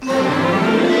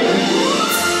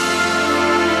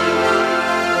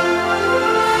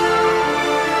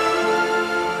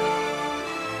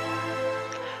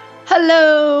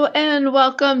and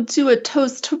welcome to A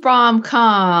Toast to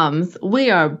Rom-Coms. We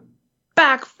are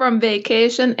back from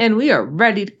vacation and we are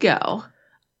ready to go.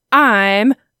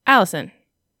 I'm Allison.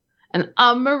 And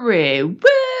I'm Marie.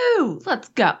 Woo! Let's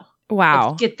go. Wow.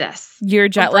 Let's get this. Your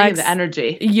jet lag's the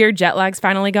energy. Your jet lag's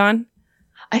finally gone?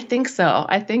 I think so.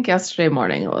 I think yesterday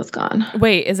morning it was gone.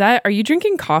 Wait, are you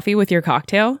drinking coffee with your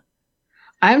cocktail?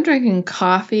 I'm drinking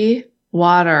coffee,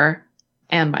 water,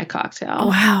 and my cocktail.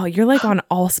 Wow, you're like on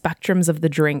all spectrums of the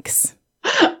drinks.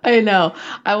 I know.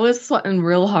 I was sweating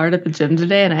real hard at the gym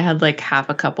today and I had like half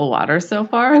a cup of water so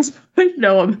far. So I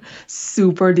know I'm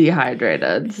super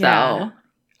dehydrated. Yeah. So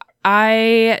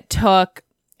I took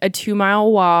a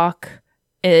 2-mile walk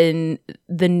in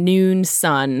the noon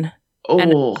sun.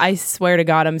 And I swear to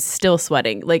God, I'm still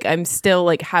sweating. Like I'm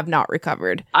still have not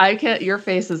recovered. I can't. Your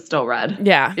face is still red.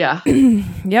 Yeah. Yeah.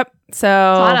 Yep. So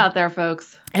it's hot out there,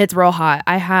 folks. It's real hot.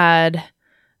 I had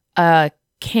a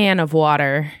can of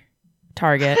water,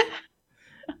 Target,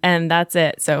 and that's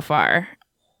it so far.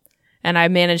 And I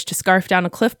managed to scarf down a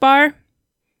Cliff Bar,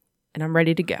 and I'm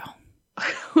ready to go.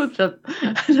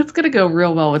 That's going to go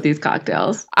real well with these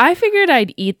cocktails. I figured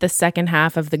I'd eat the second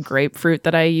half of the grapefruit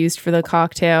that I used for the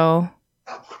cocktail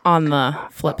on the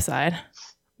flip side.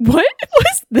 What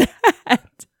was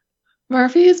that?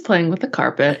 Murphy is playing with the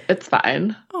carpet. It's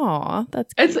fine. Aw,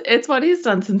 that's cute. It's what he's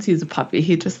done since he's a puppy.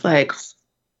 He just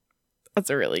That's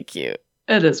really cute.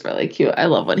 It is really cute. I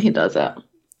love when he does it.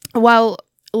 Well,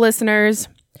 listeners,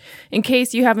 in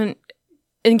case you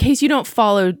don't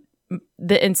follow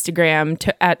the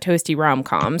Instagram at Toasty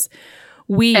Romcoms,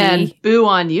 and boo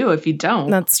on you if you don't.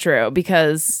 That's true,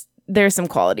 because there's some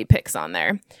quality pics on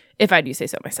there, if I do say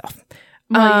so myself.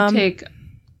 Well, you take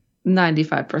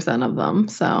 95% of them,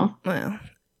 so well,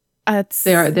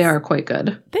 they are quite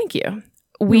good. Thank you.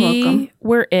 We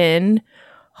were in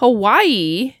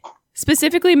Hawaii,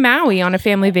 specifically Maui, on a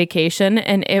family vacation,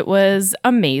 and it was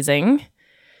amazing.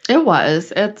 It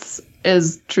was.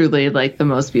 Is truly like the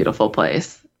most beautiful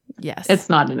place. Yes, it's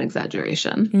not an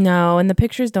exaggeration. No, and the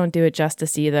pictures don't do it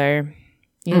justice either.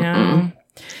 You know,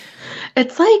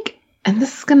 it's like. And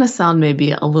this is going to sound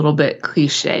maybe a little bit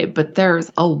cliche, but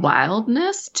there's a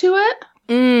wildness to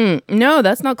it. No,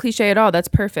 that's not cliche at all. That's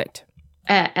perfect.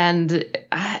 And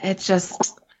it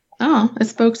just, it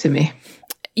spoke to me.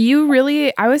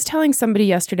 I was telling somebody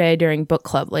yesterday during book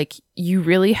club, you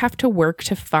really have to work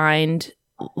to find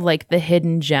the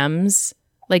hidden gems.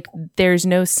 There's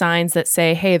no signs that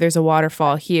say, hey, there's a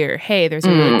waterfall here. Hey, there's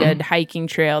a really good hiking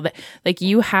trail. That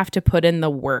you have to put in the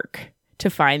work to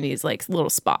find these little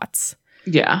spots.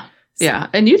 Yeah. Yeah.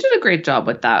 And you did a great job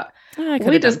with that.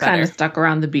 We just kind of stuck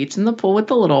around the beach and the pool with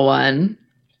the little one.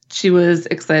 She was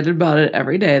excited about it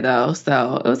every day though.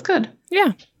 So it was good.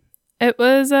 Yeah. It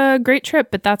was a great trip,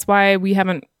 but that's why we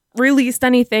haven't released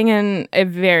anything in a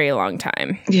very long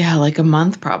time. Yeah. Like a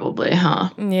month probably, huh?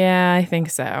 Yeah, I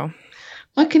think so.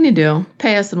 What can you do?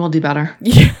 Pay us and we'll do better.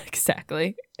 Yeah,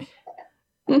 exactly.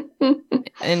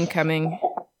 Incoming.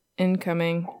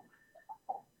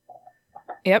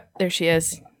 Yep, there she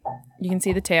is. You can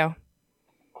see the tail.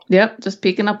 Yep, just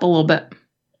peeking up a little bit.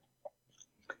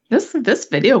 This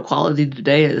video quality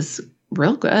today is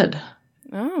real good.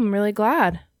 Oh, I'm really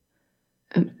glad.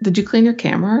 Did you clean your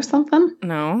camera or something?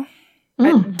 No.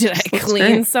 Did I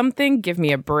clean something? Give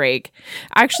me a break.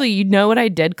 Actually, you know what I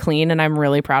did clean and I'm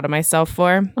really proud of myself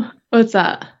for? What's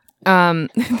that?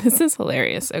 This is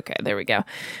hilarious. Okay, there we go.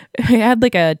 I had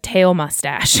a tail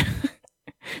mustache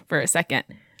for a second.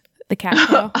 The cat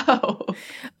tail.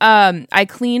 I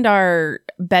cleaned our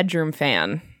bedroom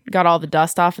fan. Got all the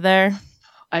dust off of there.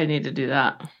 I need to do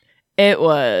that. It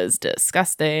was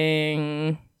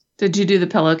disgusting. Did you do the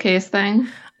pillowcase thing?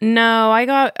 No, I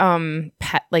got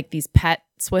these pet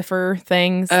Swiffer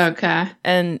things. Okay.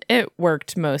 And it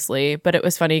worked mostly, but it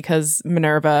was funny because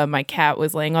Minerva, my cat,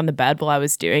 was laying on the bed while I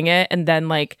was doing it, and then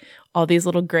all these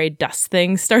little gray dust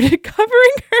things started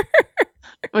covering her.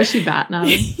 Was she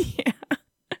batting? Yeah.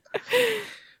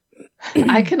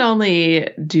 I can only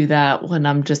do that when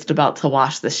I'm just about to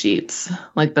wash the sheets.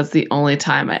 That's the only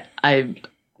time I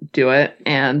do it.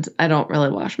 And I don't really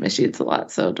wash my sheets a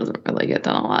lot, so it doesn't really get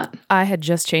done a lot. I had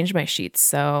just changed my sheets,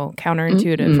 so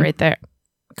counterintuitive right there.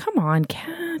 Come on,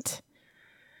 cat.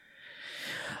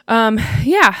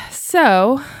 Yeah,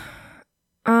 so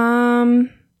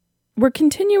we're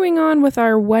continuing on with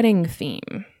our wedding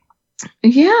theme.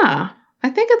 Yeah. I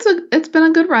think it's been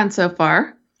a good run so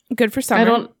far. Good for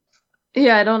summer.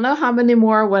 I don't know how many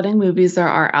more wedding movies there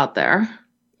are out there.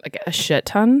 A shit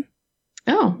ton.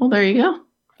 Oh, well, there you go.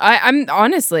 I'm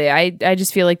honestly, I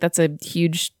just feel like that's a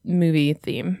huge movie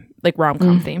theme,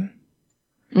 rom-com theme.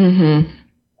 Mm-hmm.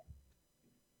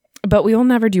 But we will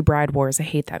never do Bride Wars. I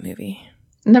hate that movie.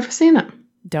 Never seen it.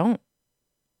 Don't.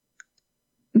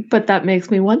 But that makes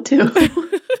me want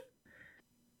to.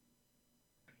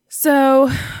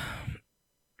 So,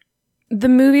 the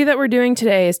movie that we're doing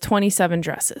today is 27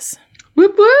 Dresses.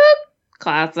 Whoop whoop.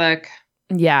 Classic.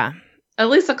 Yeah. At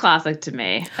least a classic to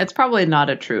me. It's probably not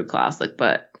a true classic,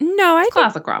 but No, it's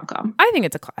classic rom-com. I think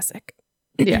it's a classic.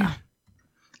 Yeah.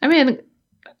 I mean,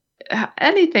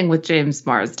 anything with James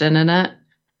Marsden in it,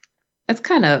 it's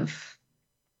kind of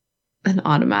an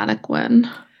automatic win.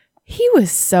 He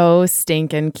was so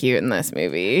stinking cute in this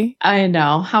movie. I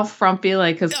know. How frumpy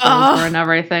like his clothes were and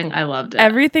everything. I loved it.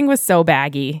 Everything was so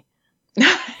baggy.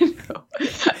 I know.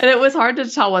 And it was hard to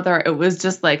tell whether it was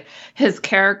just like his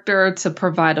character to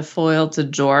provide a foil to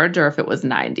George or if it was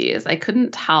 90s. I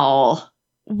couldn't tell.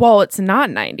 Well, it's not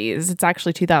 90s. It's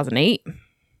actually 2008.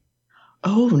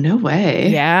 Oh, no way.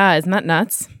 Yeah, isn't that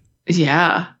nuts?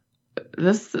 Yeah.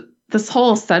 This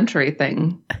whole century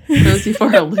thing throws you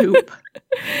for a loop.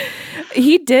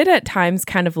 He did at times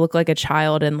kind of look like a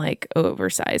child in like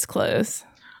oversized clothes.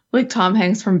 Like Tom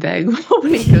Hanks from Big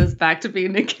when he goes back to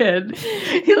being a kid.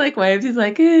 He like waves. He's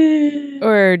like, eh.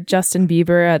 Or Justin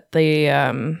Bieber at the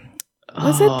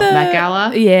was it the Met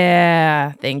Gala?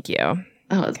 Yeah, thank you.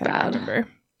 That was bad. Remember.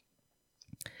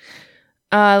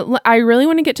 I really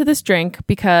want to get to this drink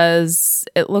because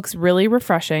it looks really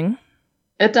refreshing.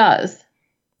 It does.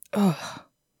 Oh,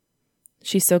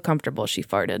 she's so comfortable. She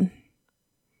farted.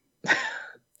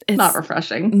 It's not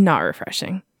refreshing. Not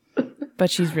refreshing,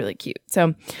 but she's really cute.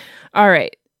 So, all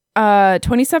right.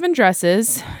 27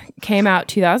 Dresses came out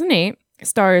 2008.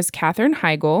 Stars Katherine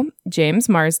Heigl, James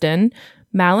Marsden,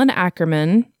 Malin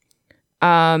Ackerman,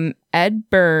 Ed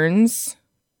Burns,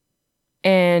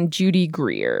 and Judy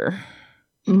Greer.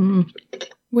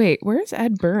 Wait, where's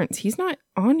Ed Burns? He's not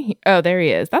on here. Oh, there he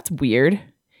is. That's weird.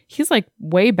 He's like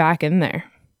way back in there.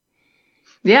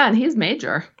 Yeah, and he's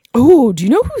major. Oh, do you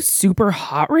know who's super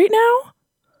hot right now?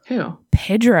 Who?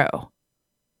 Pedro.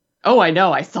 Oh, I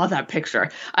know. I saw that picture.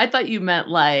 I thought you meant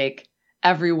like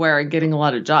everywhere and getting a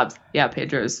lot of jobs. Yeah,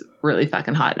 Pedro's really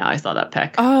fucking hot now. I saw that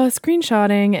pic.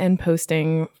 Screenshotting and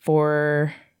posting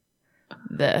for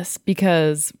this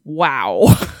because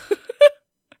wow.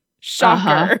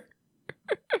 Shocker.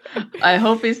 I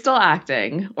hope he's still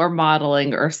acting or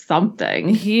modeling or something.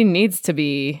 He needs to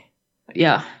be.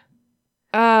 Yeah.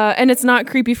 And it's not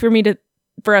creepy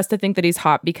for us to think that he's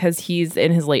hot because he's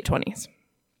in his late 20s.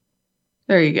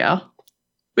 There you go.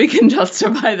 We can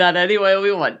justify that any way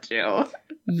we want to.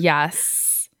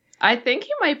 Yes. I think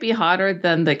he might be hotter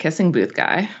than the kissing booth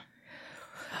guy.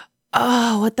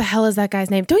 Oh, what the hell is that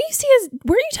guy's name? Don't you see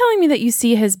were you telling me that you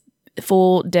see his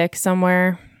full dick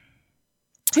somewhere?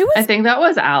 I think that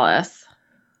was Alice.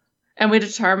 And we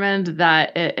determined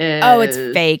that it is... Oh, it's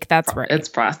fake. That's right. It's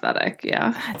prosthetic,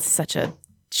 yeah. That's such a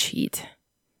cheat.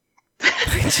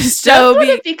 Just so when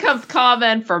it becomes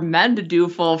common for men to do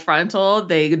full frontal,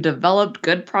 they developed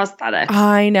good prosthetics.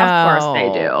 I know. Of course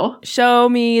they do. Show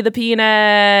me the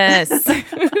penis.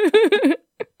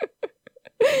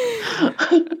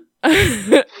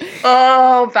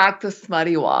 Oh, back to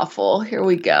Smutty Waffle. Here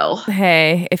we go.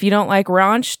 Hey, if you don't like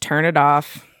raunch, turn it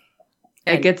off.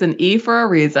 It gets an E for a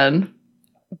reason.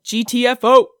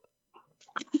 GTFO.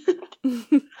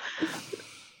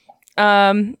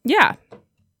 Yeah.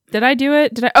 Did I do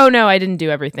it? Oh, no, I didn't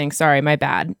do everything. Sorry, my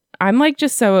bad. I'm like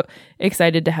just so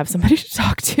excited to have somebody to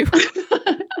talk to.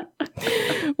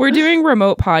 We're doing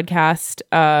remote podcast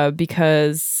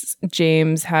because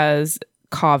James has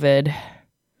COVID.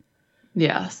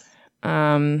 Yes.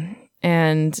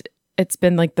 And it's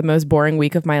been like the most boring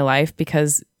week of my life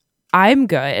because I'm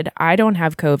good. I don't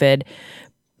have COVID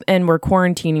and we're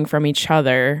quarantining from each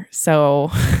other.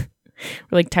 So we're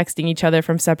like texting each other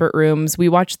from separate rooms. We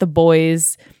watched The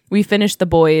Boys. We finished The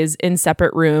Boys in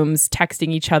separate rooms,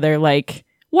 texting each other like,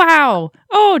 wow,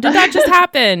 oh, did that just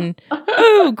happen?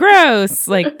 Ooh, gross.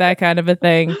 Like that kind of a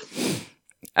thing.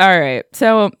 All right.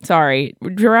 So, sorry.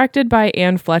 Directed by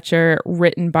Anne Fletcher,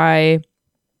 written by...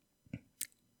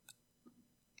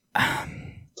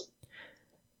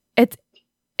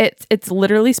 It's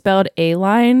literally spelled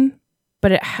A-line,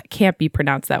 but it can't be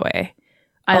pronounced that way.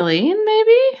 Eileen,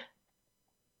 maybe?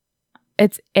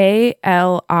 It's A-L-I-N-E.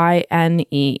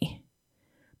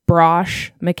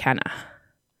 Brosh McKenna.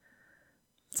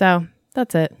 So,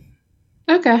 that's it.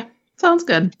 Okay. Sounds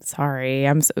good. Sorry,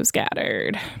 I'm so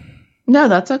scattered. No,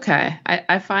 that's okay.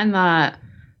 I find that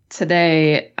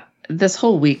today, this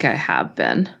whole week I have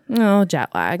been. Oh,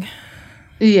 jet lag.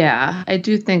 Yeah, I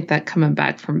do think that coming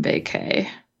back from vacay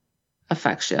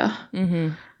affects you. Mm-hmm.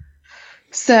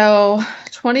 So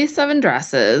 27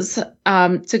 dresses.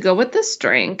 To go with this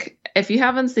drink, if you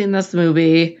haven't seen this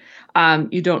movie,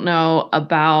 you don't know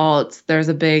about, there's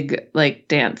a big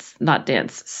like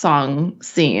song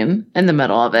scene in the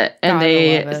middle of it. And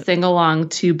they sing along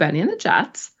to Benny and the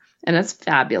Jets, and it's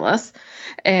fabulous.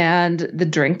 And the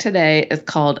drink today is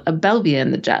called a Bellevue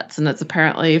and the Jets, and it's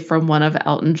apparently from one of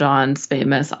Elton John's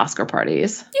famous Oscar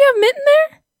parties. You have mint in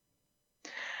there?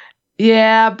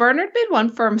 Yeah, Bernard made one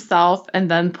for himself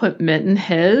and then put mint in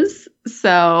his.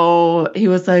 So he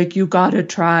was like, "You gotta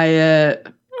try it."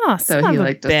 Oh, so he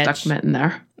like just stuck mint in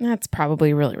there. That's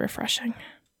probably really refreshing.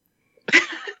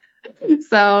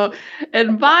 So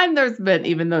in mine, there's mint,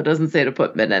 even though it doesn't say to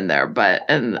put mint in there.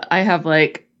 And I have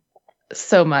like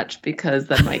so much because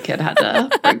then my kid had to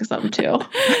bring some too.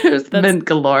 There's mint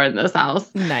galore in this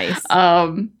house. Nice.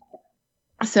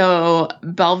 So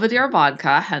Belvedere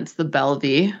vodka, hence the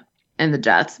Bellevue and the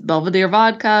Jets. Belvedere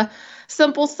vodka,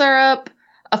 simple syrup,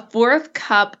 a 4th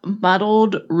cup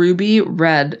muddled ruby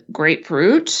red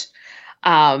grapefruit,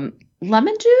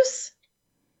 lemon juice.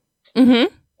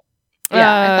 Mm-hmm.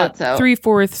 Yeah, I thought so.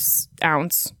 3/4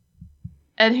 ounce.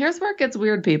 And here's where it gets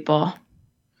weird, people.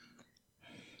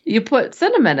 You put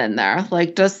cinnamon in there,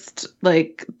 like just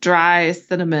like dry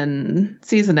cinnamon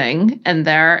seasoning in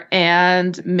there,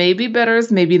 and maybe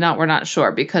bitters, maybe not. We're not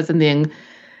sure, because in the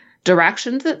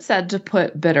directions it said to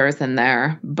put bitters in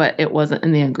there, but it wasn't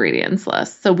in the ingredients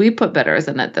list. So we put bitters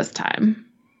in it this time.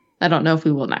 I don't know if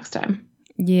we will next time.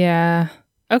 Yeah.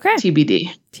 Okay.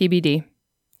 TBD.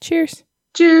 Cheers.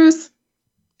 Cheers.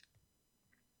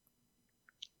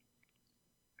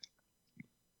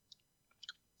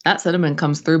 That cinnamon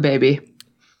comes through, baby.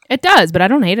 It does, but I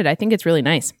don't hate it. I think it's really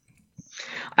nice.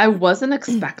 I wasn't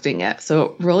expecting it, so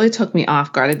it really took me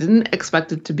off guard. I didn't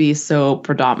expect it to be so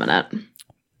predominant.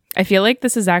 I feel like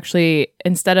this is actually,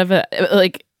 instead of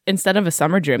a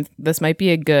summer drink, this might be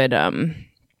a good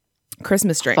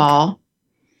Christmas drink. Fall.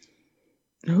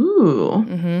 Ooh.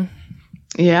 Mm-hmm.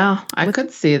 Yeah, I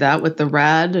could see that with the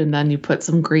red, and then you put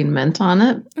some green mint on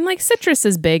it. And like citrus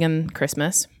is big in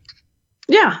Christmas.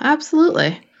 Yeah,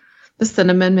 absolutely. The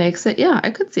cinnamon makes it. Yeah, I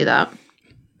could see that.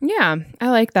 Yeah, I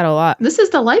like that a lot. This is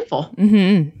delightful.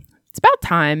 Mm-hmm. It's about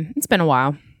time. It's been a while.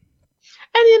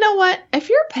 And you know what? If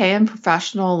you're paying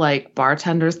professional like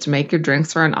bartenders to make your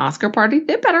drinks for an Oscar party,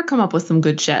 they better come up with some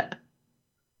good shit.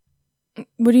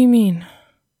 What do you mean?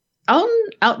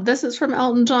 This is from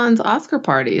Elton John's Oscar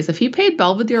parties. If he paid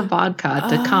Belvedere Vodka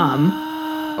to come,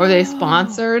 or they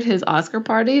sponsored his Oscar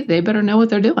party, they better know what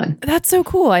they're doing. That's so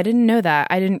cool. I didn't know that.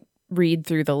 I didn't read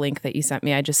through the link that you sent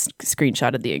me. I just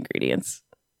screenshotted the ingredients.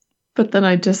 But then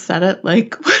I just said it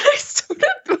like when I started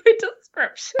my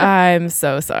description. I'm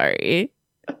so sorry.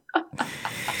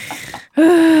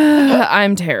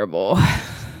 I'm terrible.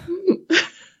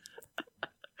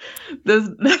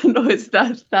 That noise,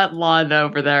 that lawn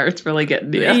over there, it's really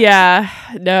getting to you. Yeah.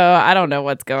 No, I don't know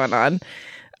what's going on.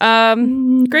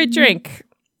 Great drink.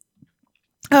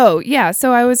 Oh, yeah.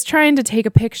 So I was trying to take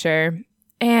a picture,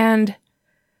 and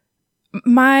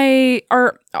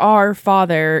our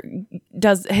father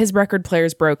does, his record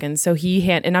player's broken, so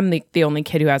and I'm the only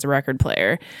kid who has a record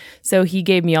player, so he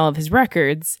gave me all of his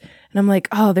records, and I'm like,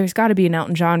 oh, there's got to be an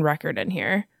Elton John record in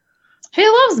here. He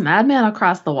loves Madman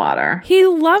Across the Water. He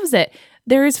loves it.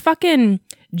 There is fucking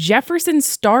Jefferson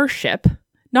Starship,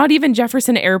 not even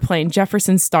Jefferson Airplane,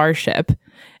 Jefferson Starship.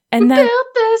 And then built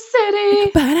this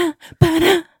city. Ba-da,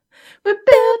 ba-da. We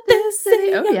built this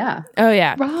city. Oh yeah. Oh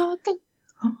yeah. Rockin'.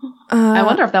 I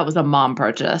wonder if that was a mom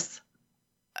purchase.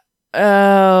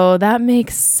 Oh, that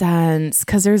makes sense,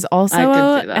 because there's also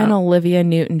an Olivia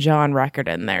Newton-John record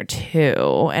in there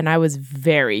too, and I was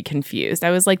very confused.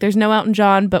 I was like, there's no Elton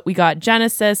John, but we got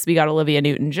Genesis, we got Olivia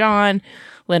Newton-John,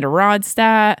 Linda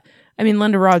Ronstadt.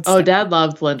 Oh, Dad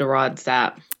loved Linda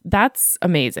Ronstadt. That's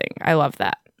amazing. I love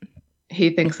that.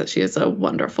 He thinks that she has a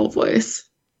wonderful voice.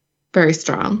 Very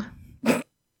strong.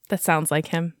 That sounds like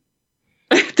him.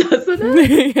 Doesn't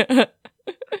it? Yeah.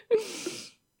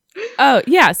 Oh,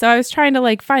 yeah. So I was trying to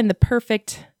like find the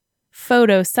perfect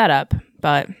photo setup,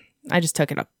 but I just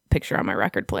took a picture on my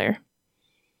record player.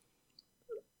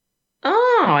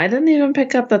 Oh, I didn't even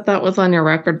pick up that was on your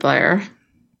record player.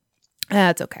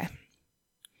 That's okay.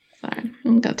 Fine.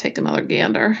 I'm going to take another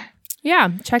gander. Yeah.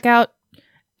 Check out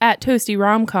at Toasty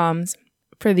Romcoms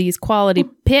for these quality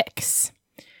pics.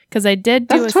 Because I did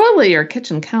do That's totally your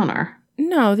kitchen counter.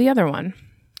 No, the other one.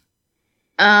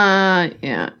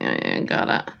 Yeah, got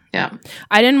it. Yeah.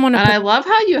 I didn't want to. And I love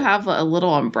how you have a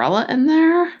little umbrella in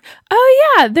there.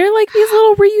 Oh, yeah. They're like these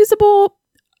little reusable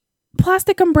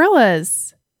plastic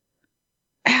umbrellas.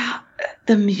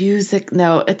 The music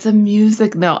note. It's a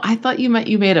music note. I thought you meant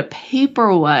you made a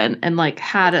paper one and like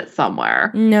had it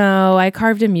somewhere. No, I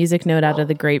carved a music note out of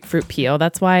the grapefruit peel.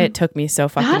 That's why it took me so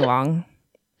fucking long.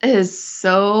 Is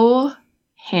so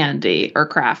handy or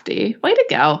crafty. Way to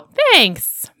go.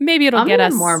 Thanks. Maybe it'll get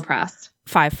us more impressed.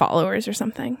 5 followers or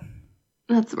something.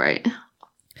 That's right.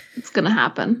 It's going to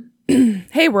happen.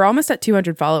 Hey, we're almost at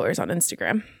 200 followers on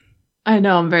Instagram. I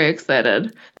know. I'm very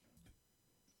excited.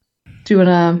 Do you want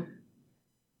to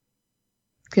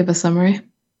give a summary?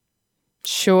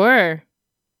 Sure.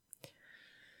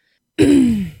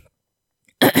 Getting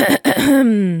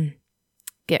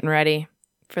ready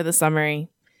for the summary.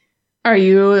 Are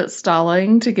you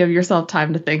stalling to give yourself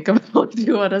time to think about what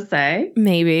you want to say?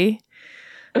 Maybe.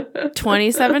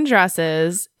 27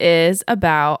 Dresses is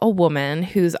about a woman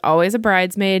who's always a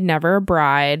bridesmaid, never a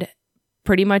bride,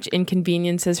 pretty much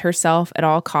inconveniences herself at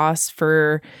all costs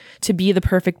to be the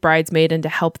perfect bridesmaid and to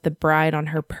help the bride on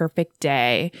her perfect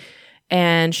day.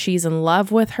 And she's in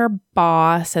love with her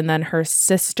boss, and then her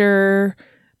sister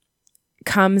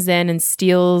comes in and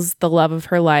steals the love of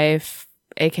her life,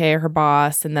 aka her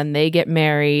boss, and then they get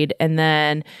married, and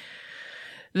then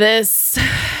this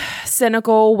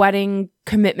cynical wedding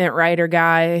commitment writer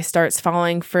guy starts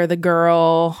falling for the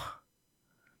girl.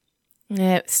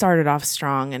 It started off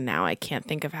strong, and now I can't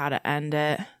think of how to end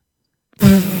it.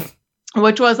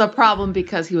 Which was a problem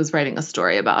because he was writing a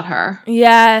story about her.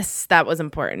 Yes, that was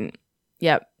important.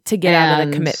 Yep, to get out of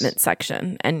the commitment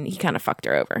section, and he kind of fucked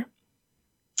her over.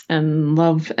 And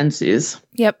love ensues.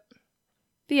 Yep.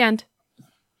 The end.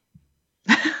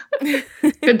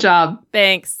 Good job.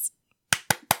 Thanks.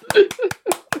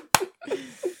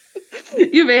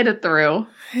 You made it through.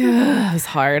 It was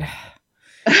hard.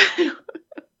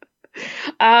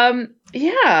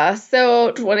 Yeah,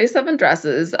 so 27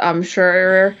 Dresses. I'm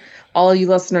sure all you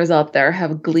listeners out there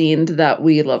have gleaned that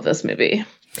we love this movie.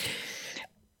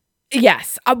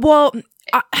 Yes. Well,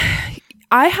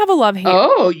 I have a love-hate.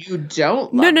 Oh, you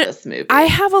don't love this movie. I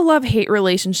have a love-hate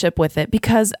relationship with it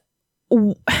because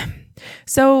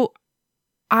so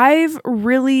I've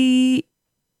really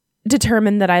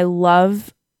determined that I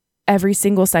love every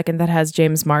single second that has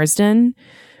James Marsden,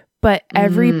 but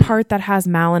every part that has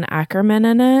Malin Ackerman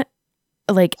in it,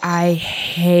 like, I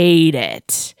hate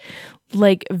it.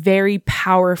 Like, very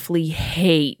powerfully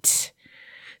hate.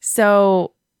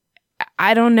 So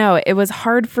I don't know. It was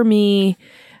hard for me.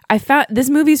 I found this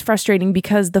movie's frustrating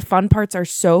because the fun parts are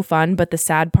so fun, but the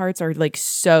sad parts are like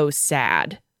so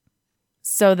sad.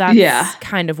 So that's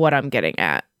kind of what I'm getting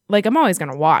at. Like, I'm always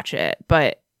going to watch it,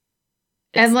 but.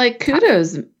 And like,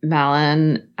 kudos,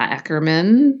 Malin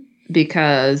Ackerman,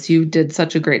 because you did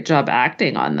such a great job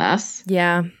acting on this.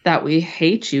 Yeah. That we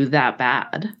hate you that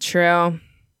bad. True.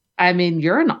 I mean,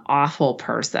 you're an awful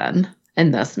person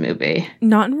in this movie.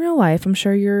 Not in real life. I'm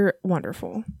sure you're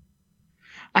wonderful.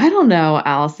 I don't know,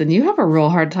 Allison. You have a real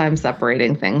hard time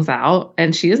separating things out.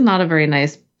 And she is not a very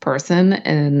nice person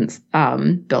in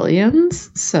Billions.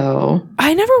 So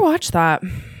I never watched that.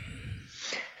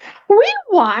 We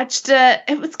watched it.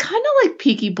 It was kind of like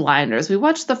Peaky Blinders. We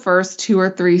watched the first 2 or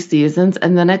 3 seasons,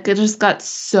 and then it just got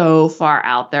so far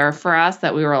out there for us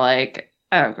that we were like,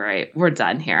 oh, great, we're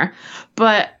done here.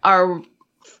 But our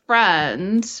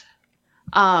friend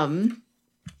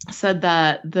said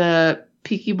that the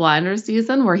Peaky Blinders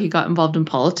season where he got involved in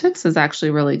politics is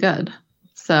actually really good.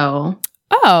 So.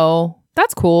 Oh,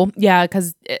 that's cool. Yeah,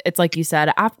 because it's like you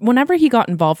said, whenever he got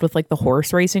involved with like the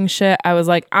horse racing shit, I was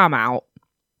like, I'm out.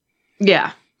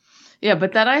 Yeah. Yeah,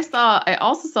 but then I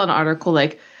also saw an article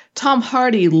like Tom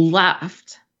Hardy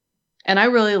left, and I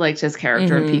really liked his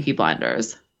character in Peaky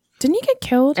Blinders. Didn't he get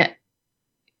killed?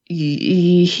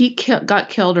 He got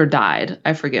killed or died.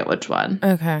 I forget which one.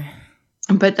 Okay.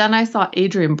 But then I saw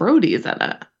Adrian Brody's in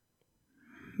it.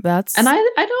 And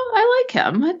I like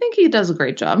him. I think he does a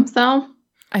great job. So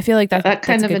I feel like that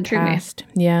kind of intrigued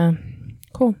me. Yeah.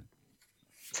 Cool.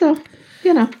 So,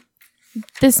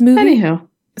 this movie. Anywho.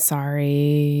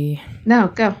 Sorry. No,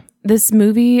 go. This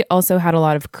movie also had a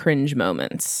lot of cringe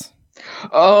moments.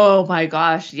 Oh my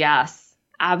gosh, yes.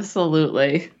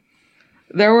 Absolutely.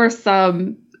 There were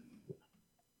some,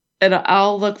 and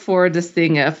I'll look forward to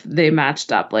seeing if they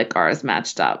matched up like ours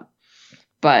matched up.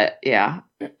 But yeah,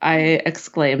 I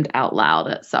exclaimed out loud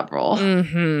at several.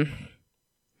 Mm-hmm.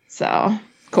 So,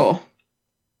 cool.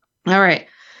 All right.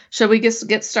 Shall we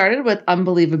get started with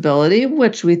unbelievability,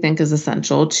 which we think is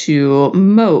essential to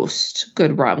most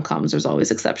good rom-coms. There's always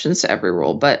exceptions to every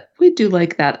rule, but we do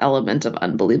like that element of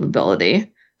unbelievability.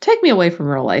 Take me away from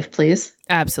real life, please.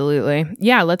 Absolutely.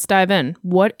 Yeah, let's dive in.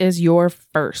 What is your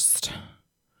first?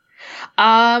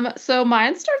 So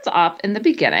mine starts off in the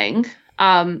beginning.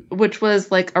 which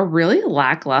was like a really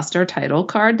lackluster title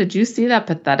card. Did you see that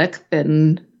pathetic,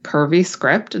 thin, curvy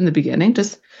script in the beginning?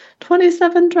 Just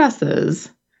 27 dresses.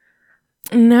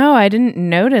 No, I didn't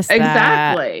notice that.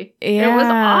 Exactly. Yeah. It was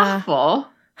awful.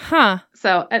 Huh.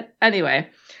 So anyway,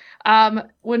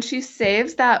 when she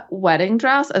saves that wedding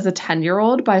dress as a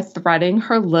 10-year-old by threading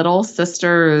her little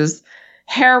sister's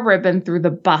hair ribbon through the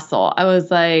bustle, I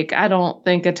was like, I don't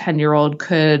think a 10-year-old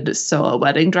could sew a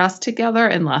wedding dress together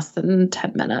in less than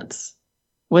 10 minutes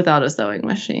without a sewing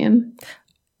machine.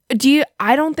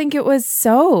 I don't think it was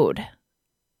sewed.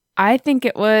 I think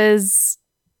it was...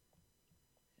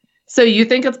 So you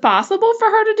think it's possible for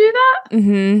her to do that?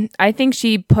 Mm-hmm. I think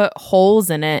she put holes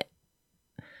in it.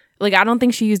 Like, I don't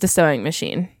think she used a sewing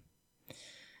machine.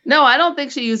 No, I don't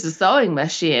think she used a sewing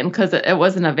machine because it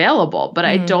wasn't available. But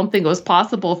I don't think it was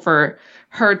possible for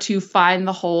her to find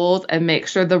the holes and make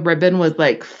sure the ribbon was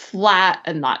like flat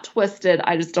and not twisted.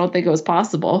 I just don't think it was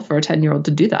possible for a 10-year-old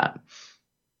to do that.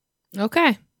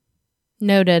 Okay.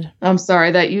 Noted. I'm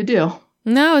sorry that you do.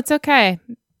 No, it's okay.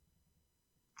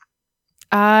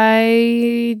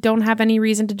 I don't have any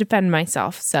reason to defend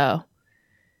myself, so.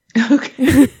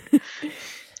 Okay.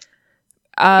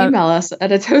 Email us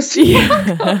at a toasty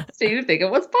so you think it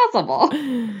was possible.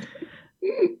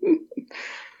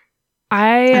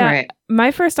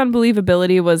 My first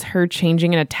unbelievability was her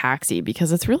changing in a taxi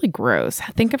because it's really gross.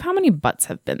 Think of how many butts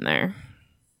have been there.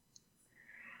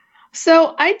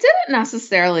 So I didn't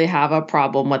necessarily have a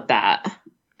problem with that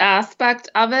aspect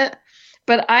of it,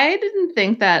 but I didn't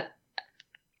think that,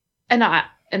 and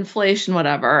inflation,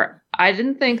 whatever, I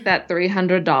didn't think that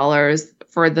 $300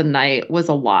 for the night was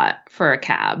a lot for a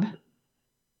cab.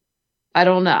 I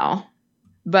don't know,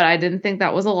 but I didn't think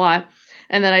that was a lot.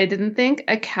 And then I didn't think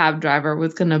a cab driver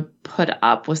was going to put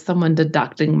up with someone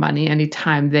deducting money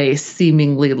anytime they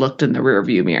seemingly looked in the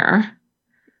rearview mirror.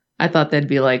 I thought they'd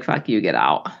be like, fuck you, get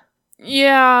out.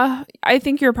 Yeah, I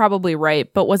think you're probably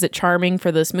right. But was it charming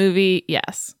for this movie?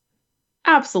 Yes.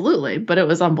 Absolutely. But it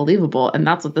was unbelievable. And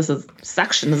that's what this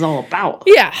section is all about.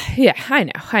 Yeah, I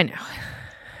know.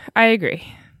 I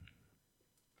agree.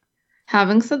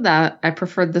 Having said that, I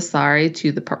preferred the sari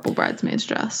to the purple bridesmaid's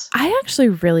dress. I actually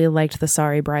really liked the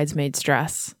sari bridesmaid's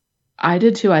dress. I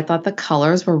did too. I thought the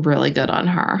colors were really good on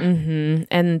her. Mm-hmm.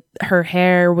 And her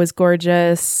hair was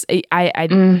gorgeous.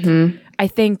 I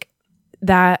think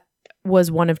that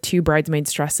was one of two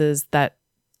bridesmaids' dresses that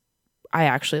I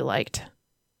actually liked.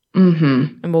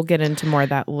 Mm-hmm. And we'll get into more of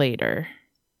that later.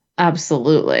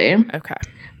 Absolutely. Okay.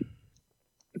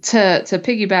 To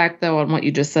piggyback, though, on what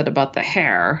you just said about the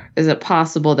hair, is it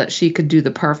possible that she could do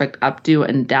the perfect updo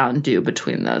and downdo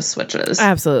between those switches?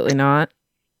 Absolutely not.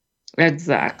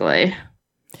 Exactly.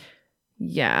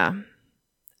 Yeah.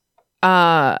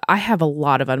 I have a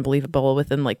lot of unbelievable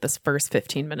within like this first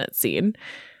 15-minute scene.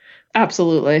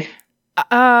 Absolutely.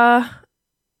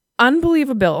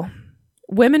 Unbelievable.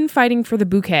 Women fighting for the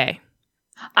bouquet.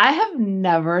 I have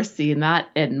never seen that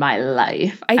in my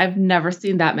life. I've never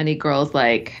seen that many girls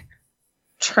like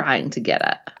trying to get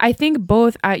it. I think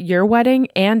both at your wedding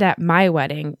and at my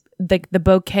wedding, the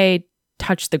bouquet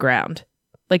touched the ground.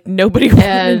 Like nobody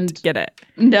wanted to get it.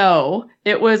 No,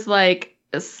 it was like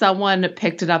someone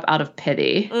picked it up out of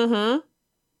pity. Mm-hmm.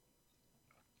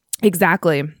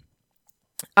 Exactly.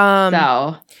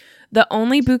 So the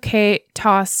only bouquet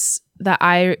toss that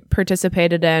I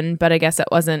participated in, but I guess it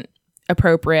wasn't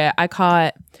appropriate. I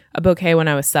caught a bouquet when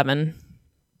I was 7.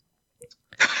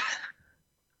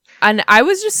 And I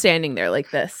was just standing there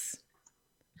like this.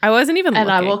 I wasn't even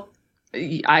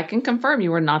looking. I can confirm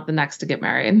you were not the next to get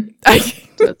married.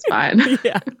 That's fine.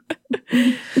 Yeah.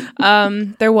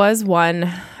 There was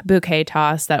one bouquet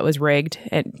toss that was rigged,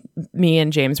 and me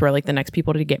and James were like the next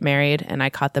people to get married, and I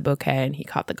caught the bouquet and he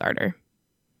caught the garter.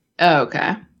 Oh,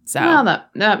 okay. So well,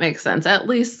 that makes sense. At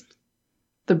least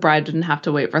the bride didn't have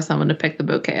to wait for someone to pick the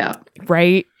bouquet up.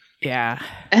 Right? Yeah.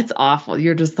 It's awful.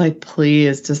 You're just like,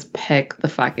 please just pick the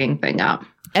fucking thing up.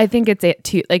 I think it's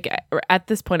too, like, at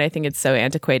this point, I think it's so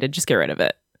antiquated. Just get rid of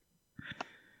it.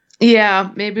 Yeah.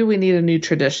 Maybe we need a new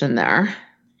tradition there.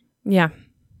 Yeah.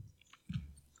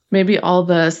 Maybe all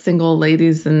the single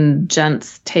ladies and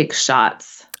gents take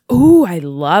shots. Ooh, I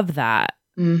love that.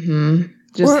 Mm-hmm.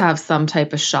 Just have some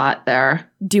type of shot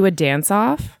there. Do a dance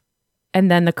off,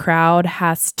 and then the crowd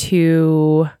has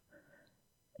to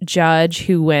judge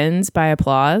who wins by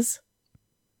applause.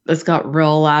 This got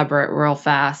real elaborate real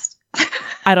fast.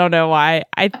 I don't know why.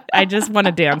 I just want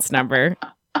a dance number.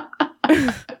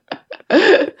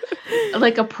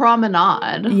 Like a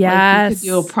promenade. Yes. Like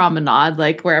you could do a promenade,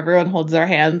 like where everyone holds their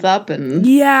hands up and...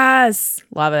 Yes.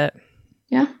 Love it.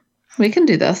 Yeah, we can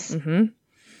do this. Mm-hmm.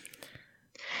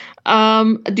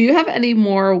 Do you have any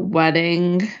more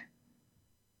wedding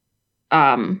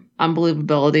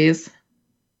unbelievabilities?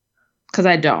 Because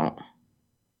I don't.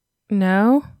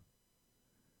 No?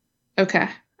 Okay.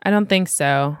 I don't think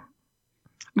so.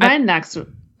 My next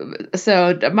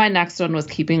one was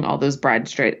keeping all those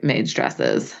bridesmaids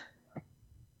dresses.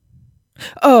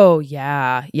 Oh,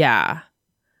 yeah. Yeah.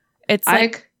 It's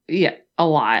like, a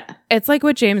lot. It's like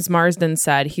what James Marsden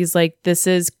said. He's like, this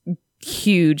is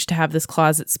huge to have this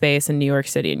closet space in New York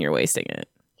City and you're wasting it.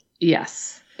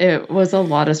 Yes. It was a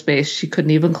lot of space. She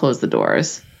couldn't even close the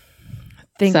doors.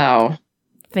 Think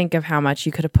of how much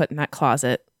you could have put in that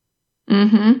closet.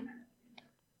 Mm-hmm.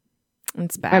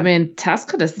 It's bad. I mean, Tess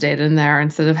could have stayed in there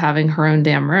instead of having her own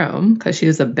damn room because she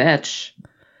was a bitch.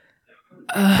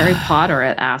 Harry Potter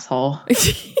it, asshole.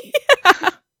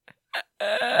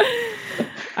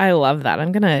 I love that.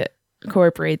 I'm going to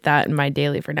incorporate that in my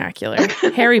daily vernacular.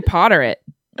 Harry Potter it,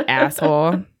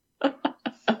 asshole.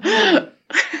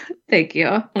 Thank you.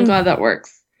 I'm glad that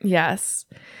works. Yes.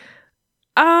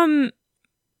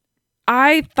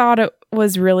 I thought it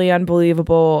was really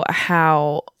unbelievable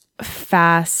how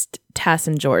fast Tess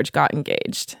and George got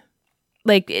engaged.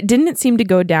 Like, didn't it seem to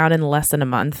go down in less than a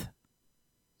month?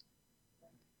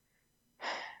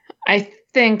 I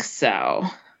think so.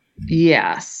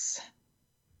 Yes.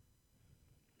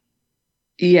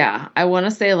 Yeah, I want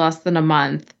to say less than a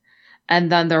month.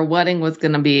 And then their wedding was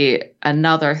going to be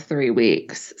another 3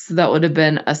 weeks. So that would have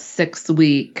been a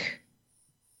 6-week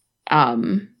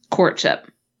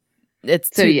courtship.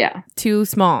 It's too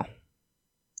small.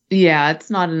 Yeah, it's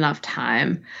not enough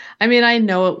time. I mean, I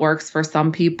know it works for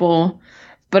some people,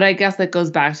 but I guess it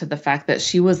goes back to the fact that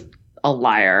she was a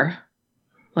liar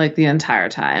like the entire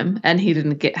time. And he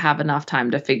didn't have enough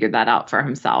time to figure that out for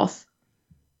himself.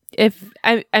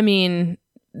 I mean,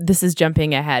 this is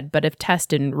jumping ahead, but if Tess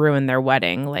didn't ruin their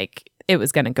wedding, like, it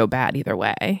was going to go bad either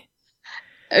way.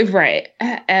 Right.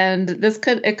 And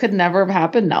it could never have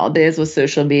happened nowadays with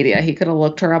social media. He could have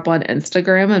looked her up on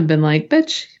Instagram and been like,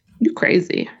 bitch, you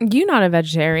crazy. You not a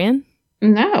vegetarian?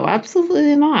 No,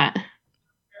 absolutely not.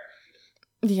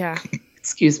 Yeah.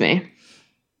 Excuse me.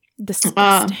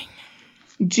 Disgusting.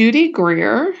 Judy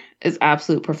Greer is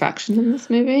absolute perfection in this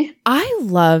movie. I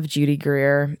love Judy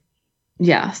Greer.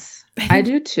 Yes, I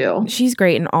do too. She's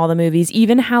great in all the movies,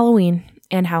 even Halloween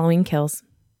and Halloween Kills.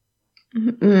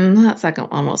 That second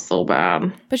one was so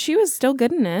bad. But she was still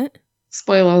good in it.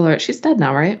 Spoiler alert, she's dead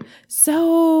now, right?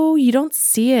 So you don't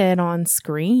see it on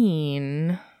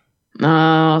screen.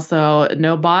 Oh, so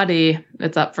no body.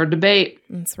 It's up for debate.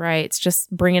 That's right. It's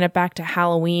just bringing it back to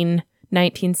Halloween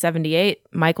 1978.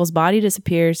 Michael's body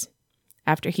disappears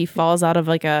after he falls out of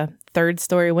like a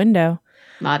 3rd-story window.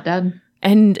 Not dead.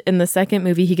 And in the second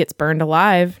movie, he gets burned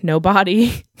alive. No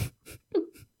body.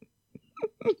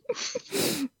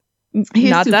 He's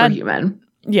not superhuman.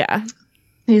 Dead. Yeah.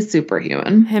 He's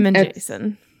superhuman. Him and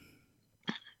Jason.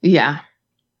 Yeah.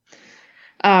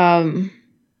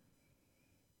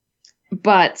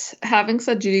 But having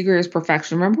said Judy Greer's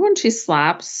perfection, remember when she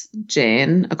slaps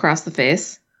Jane across the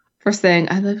face for saying,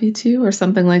 I love you too, or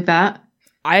something like that?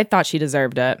 I thought she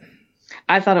deserved it.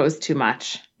 I thought it was too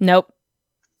much. Nope.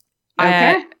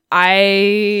 Okay.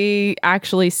 I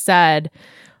actually said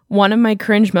one of my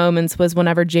cringe moments was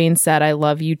whenever Jane said, I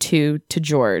love you too, to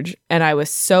George. And I was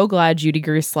so glad Judy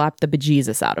Greer slapped the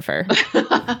bejesus out of her.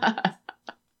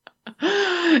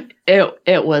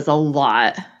 It was a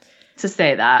lot to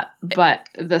say that, but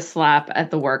the slap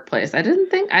at the workplace, I didn't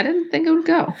think it would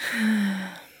go.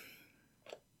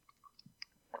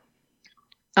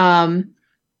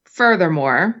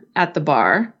 Furthermore, at the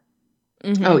bar.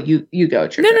 Mm-hmm. Oh, you go.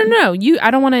 No. I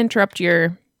don't want to interrupt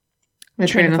your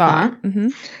train of thought. Mm-hmm.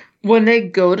 When they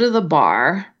go to the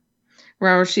bar,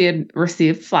 remember she had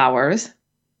received flowers,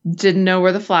 didn't know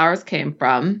where the flowers came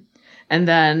from. And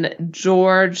then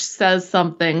George says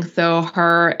something, so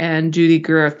her and Judy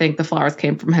Greer think the flowers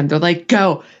came from him. They're like,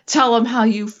 go, tell him how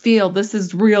you feel. This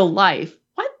is real life.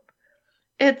 What?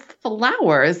 It's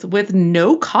flowers with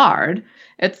no card.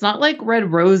 It's not like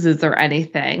red roses or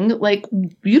anything. Like,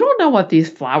 you don't know what these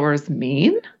flowers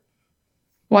mean.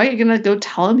 Why are you going to go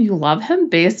tell him you love him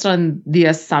based on the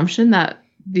assumption that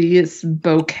this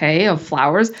bouquet of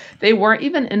flowers, they weren't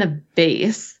even in a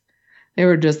vase. They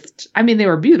were just, I mean, they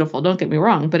were beautiful, don't get me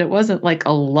wrong, but it wasn't like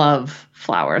a love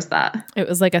flowers that. It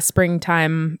was like a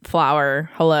springtime flower.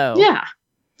 Hello. Yeah.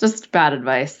 Just bad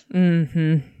advice.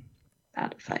 Mm-hmm.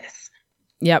 Bad advice.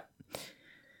 Yep.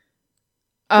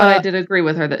 But I did agree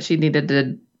with her that she needed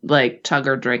to like chug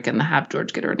her drink and have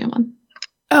George get her a new one.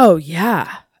 Oh, yeah.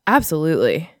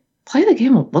 Absolutely. Play the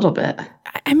game a little bit.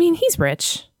 I mean, he's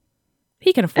rich.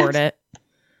 He can afford it.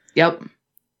 Yep.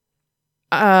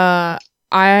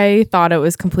 I thought it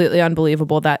was completely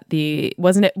unbelievable that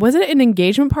was it an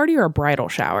engagement party or a bridal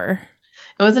shower?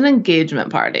 It was an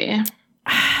engagement party.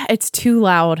 It's too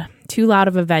loud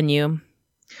of a venue.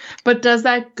 But does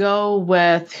that go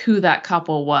with who that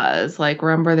couple was? Like,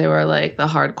 remember they were like the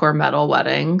hardcore metal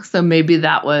wedding. So maybe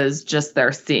that was just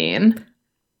their scene.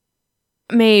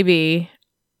 Maybe.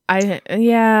 But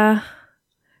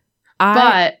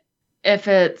if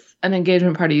it's an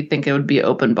engagement party, you'd think it would be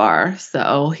open bar.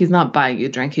 So he's not buying you a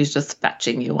drink. He's just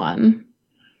fetching you one.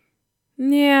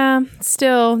 Yeah.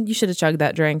 Still, you should have chugged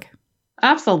that drink.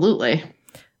 Absolutely.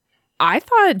 I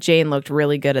thought Jane looked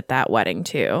really good at that wedding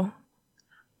too.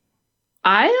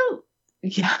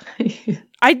 Yeah.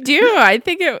 I do. I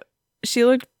think she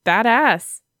looked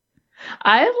badass.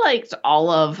 I liked all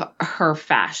of her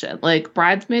fashion. Like,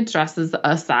 bridesmaid dresses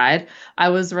aside, I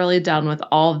was really down with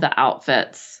all of the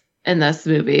outfits in this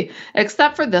movie,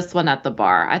 except for this one at the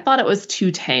bar. I thought it was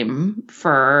too tame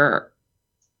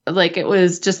it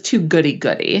was just too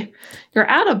goody-goody. You're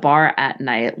at a bar at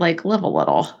night, like, live a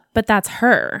little. But that's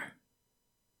her.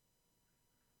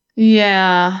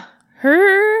 Yeah.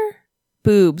 Her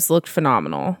boobs looked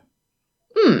phenomenal.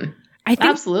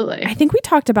 Absolutely. I think we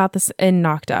talked about this in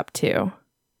Knocked Up too.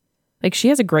 Like, she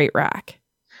has a great rack.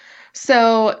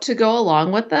 So to go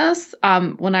along with this,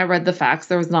 when I read the facts,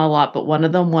 there was not a lot, but one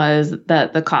of them was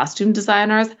that the costume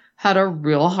designers had a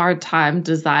real hard time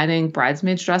designing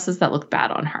bridesmaids dresses that look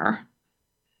bad on her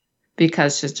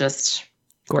because she's just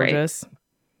gorgeous.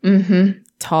 Great. Mm-hmm.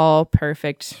 Tall,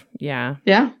 perfect. Yeah.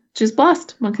 Yeah. She's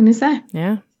blessed. What can you say?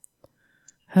 Yeah.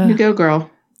 You go,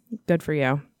 girl. Good for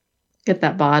you. Get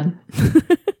that bod.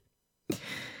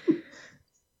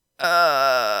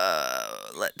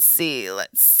 Let's see.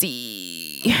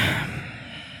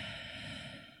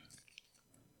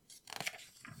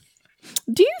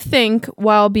 Do you think,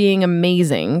 while being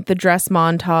amazing, the dress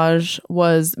montage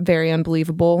was very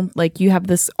unbelievable? Like, you have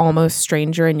this almost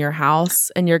stranger in your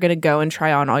house and you're going to go and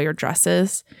try on all your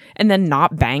dresses and then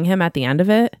not bang him at the end of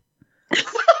it?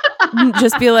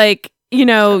 Just be like,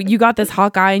 you got this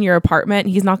hot guy in your apartment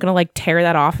and he's not going to like tear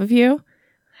that off of you?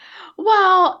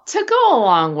 Well, to go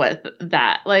along with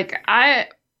that, like, I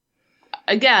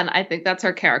think that's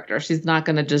her character. She's not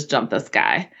going to just jump this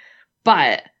guy.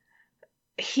 But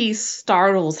he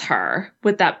startles her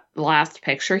with that last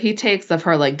picture he takes of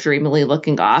her like dreamily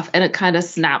looking off, and it kind of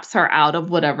snaps her out of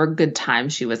whatever good time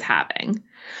she was having.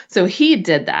 So he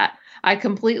did that. I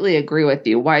completely agree with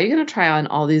you. Why are you going to try on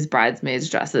all these bridesmaids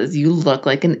dresses? You look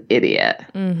like an idiot.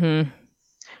 Mm-hmm.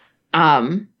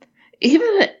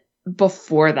 Even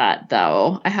before that,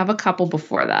 though, I have a couple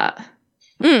before that.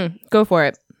 Go for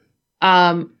it.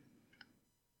 I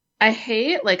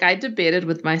hate, like, I debated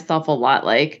with myself a lot,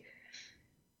 like,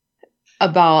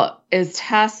 about, is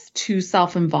Tess too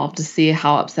self-involved to see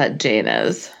how upset Jane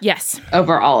is? Yes.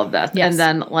 Over all of this. Yes. And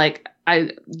then, like,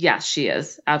 yes, she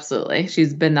is. Absolutely.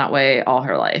 She's been that way all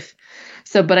her life.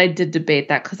 So, but I did debate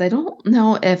that because I don't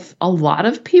know if a lot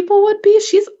of people would be.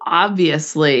 She's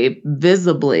obviously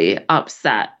visibly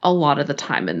upset a lot of the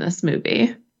time in this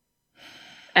movie.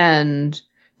 And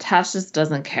Tess just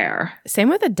doesn't care. Same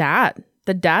with the dad.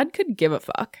 The dad could give a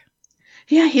fuck.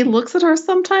 Yeah, he looks at her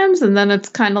sometimes, and then it's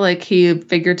kind of like he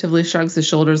figuratively shrugs his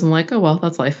shoulders and like, oh, well,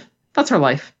 that's life. That's her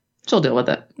life. She'll deal with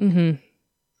it. Mm-hmm.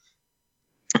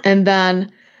 And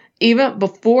then even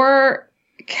before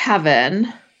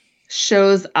Kevin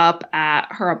shows up at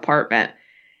her apartment,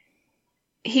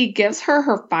 he gives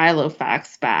her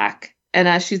Filofax back. And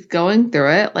as she's going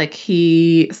through it, like,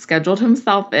 he scheduled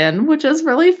himself in, which is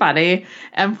really funny,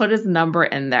 and put his number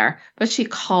in there. But she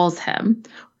calls him.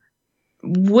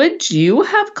 Would you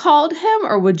have called him,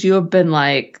 or would you have been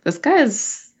like, this guy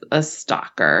is a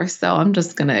stalker, so I'm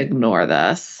just going to ignore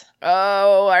this?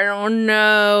 Oh, I don't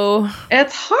know.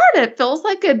 It's hard. It feels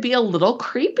like it'd be a little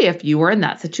creepy if you were in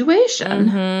that situation.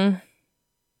 Mm-hmm.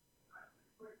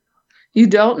 You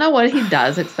don't know what he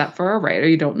does except for a writer.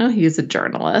 You don't know he's a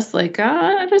journalist. Like,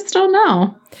 I just don't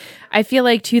know. I feel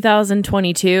like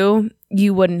 2022,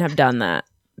 you wouldn't have done that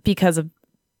because of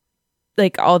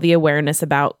like all the awareness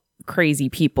about crazy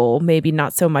people. Maybe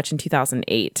not so much in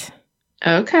 2008.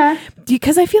 Okay.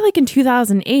 Because I feel like in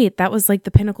 2008, that was like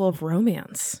the pinnacle of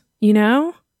romance,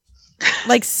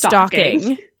 Like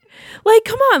stalking. Like,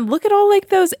 come on, look at all like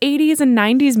those 80s and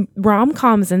 90s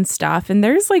rom-coms and stuff. And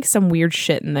there's like some weird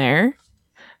shit in there.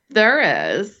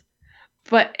 There is.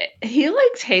 But he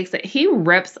like takes it. He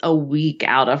rips a week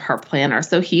out of her planner.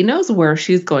 So he knows where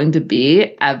she's going to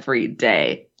be every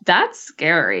day. That's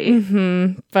scary.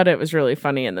 Mm-hmm. But it was really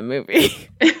funny in the movie.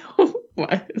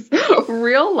 was.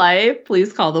 Real life,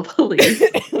 please call the police.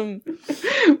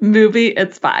 Movie,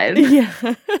 it's fine.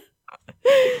 Yeah.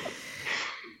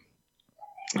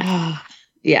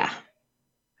 Yeah.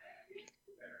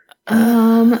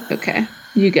 Okay,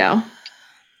 you go.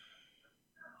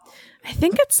 I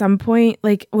think at some point,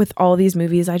 like with all these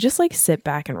movies, I just like sit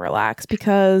back and relax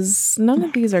because none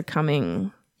of these are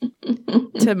coming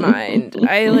to mind.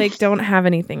 I like don't have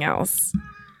anything else.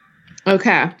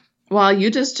 Okay. Well, you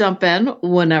just jump in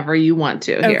whenever you want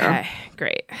to here. Okay,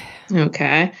 great.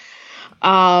 Okay.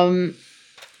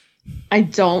 I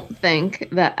don't think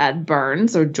that Ed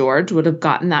Burns or George would have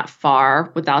gotten that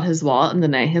far without his wallet and the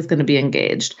night he's going to be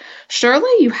engaged. Surely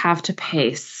you have to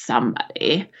pay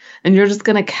somebody and you're just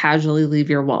going to casually leave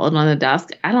your wallet on the desk.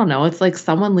 I don't know. It's like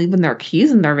someone leaving their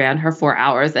keys in their van for 4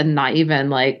 hours and not even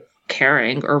like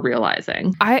caring or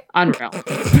realizing. Unreal.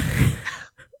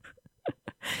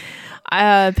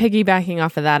 Piggybacking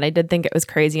off of that, I did think it was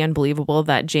crazy unbelievable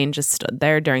that Jane just stood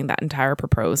there during that entire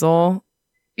proposal.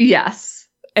 Yes.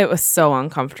 It was so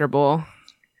uncomfortable.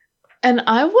 And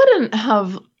I wouldn't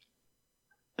have...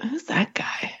 Who's that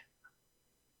guy?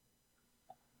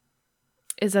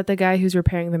 Is that the guy who's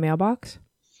repairing the mailbox?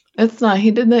 It's not.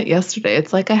 He did that yesterday.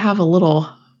 It's like I have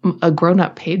a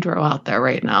grown-up Pedro out there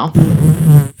right now.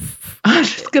 I'm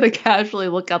just going to casually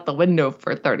look out the window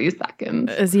for 30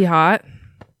 seconds. Is he hot?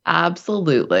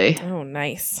 Absolutely. Oh,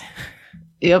 nice.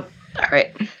 Yep. All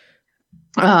right.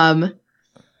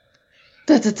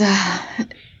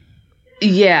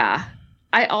 Yeah.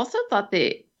 I also thought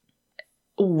the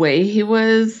way he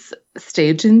was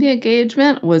staging the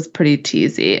engagement was pretty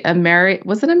teasy.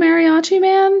 Was it a mariachi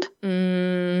band?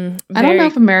 I don't know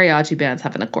if a mariachi bands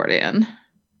have an accordion.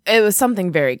 It was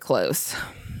something very close.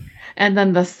 And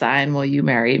then the sign, "Will you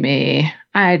marry me?"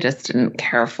 I just didn't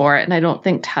care for it. And I don't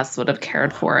think Tess would have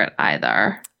cared for it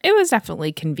either. It was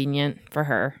definitely convenient for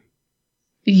her.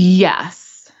 Yes.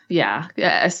 Yeah,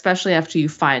 especially after you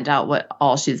find out what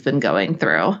all she's been going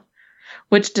through,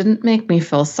 which didn't make me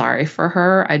feel sorry for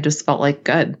her. I just felt like,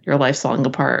 good, your life's falling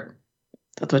apart.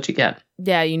 That's what you get.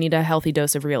 Yeah, you need a healthy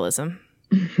dose of realism.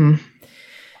 Mm-hmm.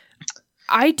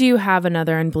 I do have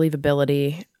another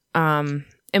unbelievability.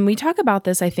 And we talk about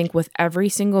this, I think, with every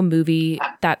single movie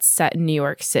that's set in New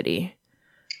York City.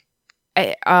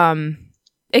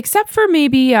 Except for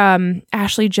maybe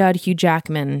Ashley Judd, Hugh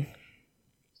Jackman.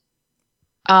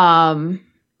 The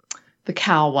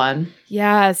cow one.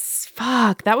 Yes.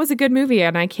 Fuck. That was a good movie,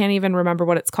 and I can't even remember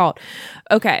what it's called.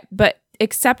 Okay, but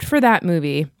except for that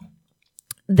movie,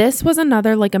 this was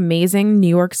another like amazing New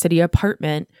York City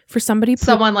apartment for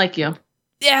someone like you.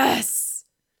 Yes.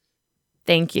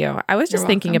 Thank you. I was just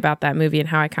thinking about that movie and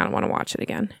how I kind of want to watch it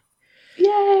again.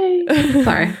 Yay.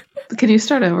 Sorry. Can you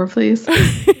start over, please?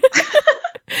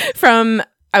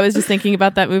 I was just thinking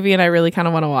about that movie and I really kind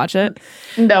of want to watch it.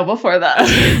 No, before that.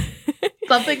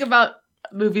 Something about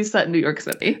movies set in New York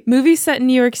City. Movies set in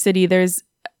New York City, there's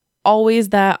always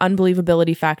that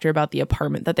unbelievability factor about the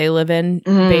apartment that they live in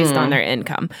based on their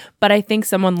income. But I think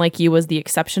someone like you was the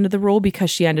exception to the rule because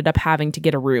she ended up having to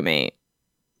get a roommate.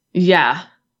 Yeah.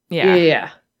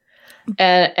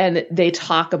 And they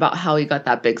talk about how he got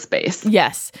that big space.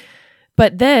 Yes.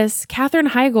 But Katherine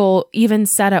Heigl even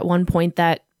said at one point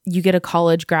that you get a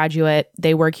college graduate,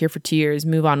 they work here for 2 years,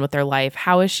 move on with their life.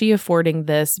 How is she affording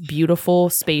this beautiful,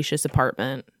 spacious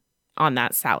apartment on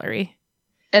that salary?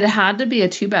 It had to be a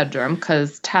 2-bedroom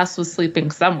because Tess was sleeping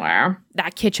somewhere.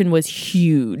 That kitchen was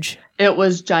huge. It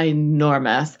was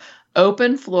ginormous.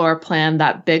 Open floor plan,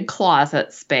 that big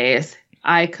closet space.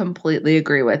 I completely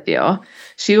agree with you.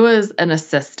 She was an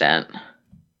assistant.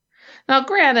 Now,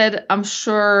 granted, I'm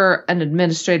sure an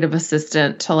administrative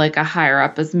assistant to like a higher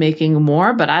up is making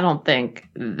more, but I don't think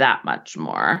that much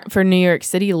more. For New York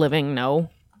City living, no.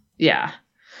 Yeah.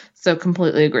 So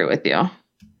completely agree with you.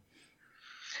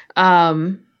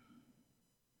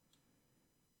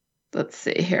 Let's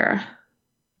see here.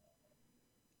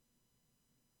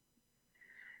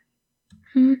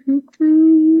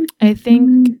 I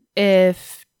think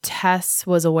if Tess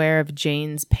was aware of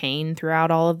Jane's pain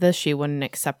throughout all of this, she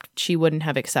wouldn't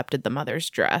have accepted the mother's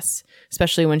dress,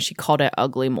 especially when she called it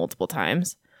ugly multiple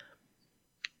times.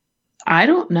 I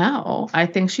don't know. I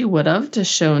think she would have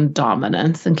just shown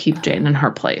dominance and keep Jane in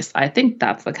her place. I think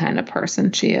that's the kind of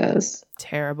person she is.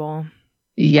 Terrible.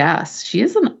 Yes, she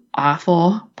is an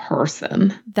awful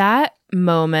person. That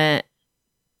moment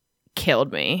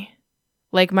killed me.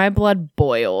 Like, my blood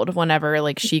boiled whenever,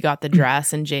 like, she got the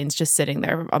dress and Jane's just sitting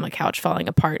there on the couch falling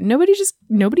apart.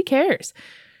 Nobody cares.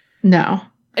 No.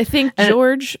 I think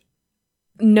George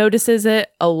notices it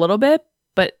a little bit,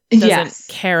 but doesn't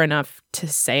care enough to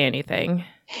say anything.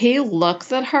 He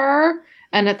looks at her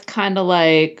And it's kind of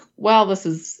like, well, this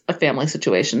is a family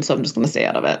situation, so I'm just going to stay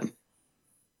out of it.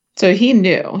 So he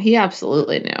knew. He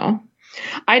absolutely knew.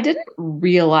 I didn't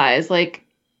realize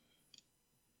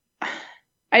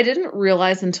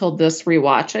until this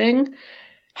rewatching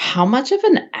how much of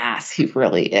an ass he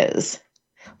really is.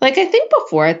 Like, I think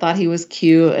before I thought he was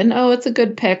cute and, oh, it's a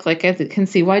good pick. Like, I can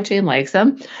see why Jane likes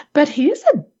him. But he's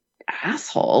an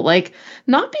asshole. Like,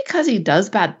 not because he does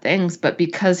bad things, but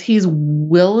because he's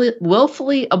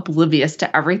willfully oblivious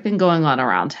to everything going on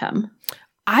around him.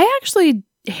 I actually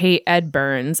hate Ed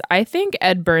Burns. I think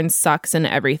Ed Burns sucks in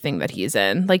everything that he's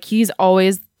in. Like, he's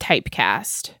always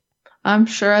typecast. I'm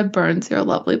sure Ed Burns, you're a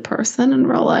lovely person in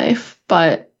real life,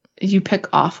 but you pick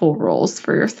awful roles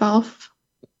for yourself.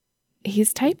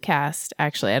 He's typecast.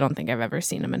 Actually, I don't think I've ever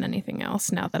seen him in anything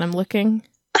else now that I'm looking.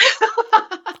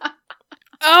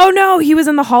 Oh, no. He was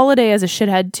in The Holiday as a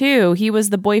shithead, too. He was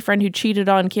the boyfriend who cheated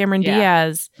on Cameron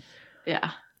Diaz.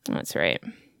 Yeah. That's right.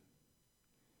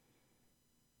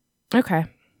 Okay.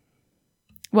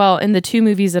 Well, in the 2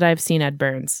 movies that I've seen Ed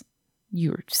Burns,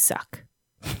 you suck.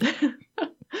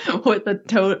 With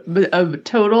a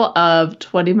total of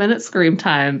 20-minute screen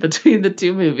time between the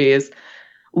 2 movies,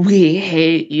 we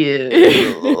hate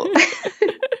you.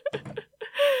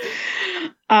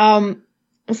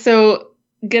 So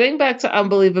getting back to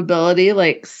unbelievability,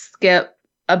 like skip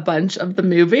a bunch of the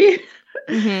movie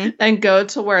and go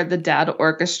to where the dad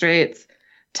orchestrates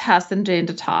Tess and Jane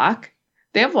to talk.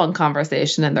 They have one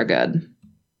conversation and they're good.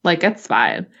 Like, it's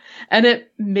fine. And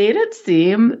it made it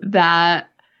seem that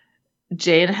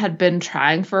Jane had been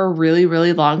trying for a really,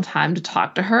 really long time to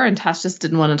talk to her, and Tess just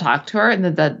didn't want to talk to her. And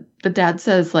then the dad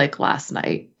says, like, last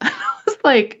night. I was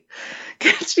like,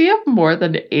 can she have more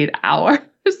than 8 hours?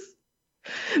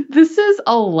 This is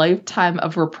a lifetime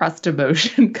of repressed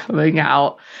emotion coming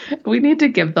out. We need to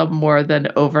give them more than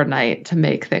overnight to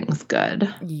make things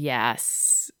good.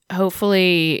 Yes.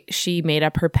 Hopefully she made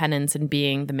up her penance in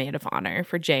being the maid of honor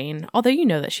for Jane. Although you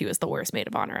know that she was the worst maid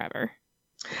of honor ever.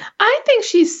 I think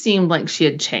she seemed like she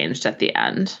had changed at the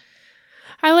end.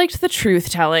 I liked the truth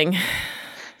telling.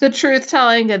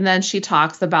 And then she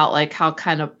talks about like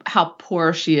how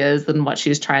poor she is and what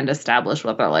she's trying to establish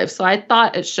with her life. So I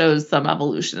thought it shows some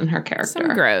evolution in her character.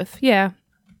 Some growth, yeah.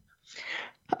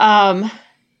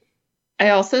 I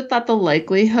also thought the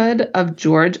likelihood of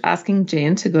George asking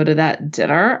Jane to go to that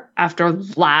dinner after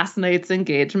last night's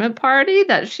engagement party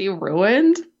that she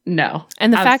ruined, no,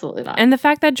 and absolutely not. And the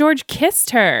fact that George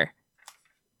kissed her.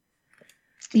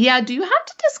 Yeah, do you have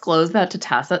to disclose that to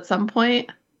Tess at some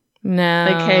point? No.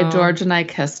 Like, hey, George and I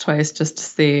kissed twice just to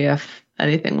see if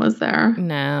anything was there.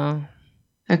 No.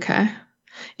 Okay.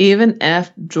 Even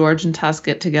if George and Tess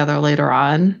get together later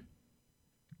on,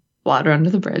 water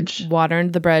under the bridge. Water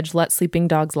under the bridge, let sleeping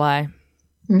dogs lie.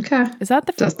 Okay. Is that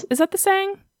the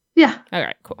saying? Yeah. All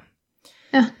right, cool.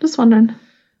 Yeah, just wondering.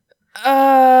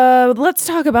 Let's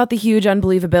talk about the huge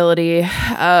unbelievability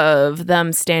of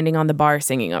them standing on the bar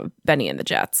singing of Benny and the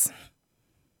Jets.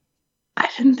 I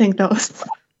didn't think that was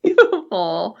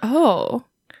beautiful. Oh.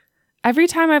 Every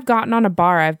time I've gotten on a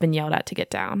bar, I've been yelled at to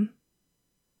get down.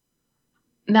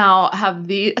 Now,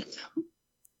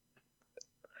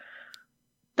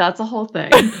 that's a whole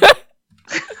thing.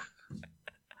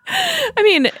 I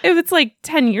mean, if it's like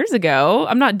 10 years ago,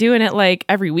 I'm not doing it like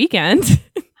every weekend.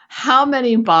 How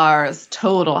many bars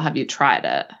total have you tried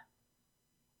it?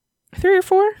 3 or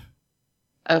 4.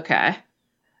 Okay.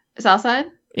 Southside?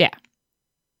 Yeah.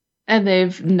 And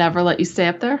they've never let you stay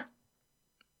up there?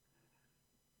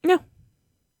 No.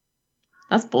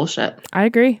 That's bullshit. I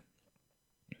agree.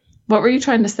 What were you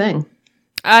trying to sing?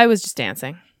 I was just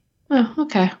dancing. Oh,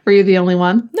 okay. Were you the only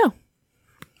one? No.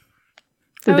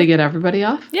 Did they get everybody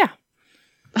off? Yeah.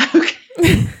 Okay.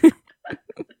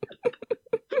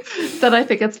 Then I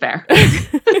think it's fair.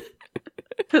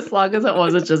 As long as it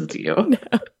wasn't just you. No.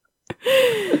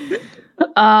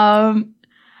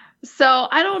 So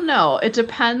I don't know. It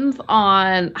depends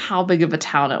on how big of a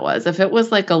town it was. If it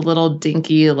was like a little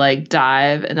dinky like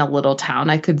dive in a little town,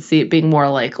 I could see it being more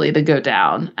likely to go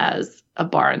down as a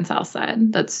bar in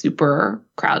Southside that's super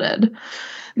crowded.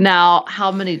 Now,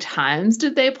 how many times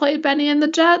did they play Benny and the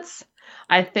Jets?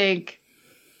 I think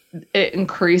it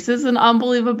increases in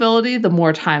unbelievability the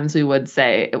more times we would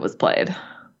say it was played.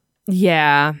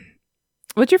 Yeah.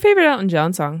 What's your favorite Elton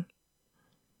John song?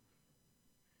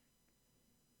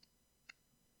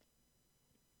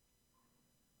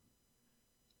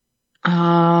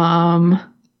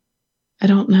 I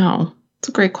don't know. It's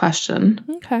a great question.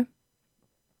 Okay.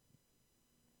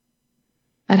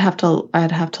 I'd have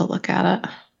to look at it.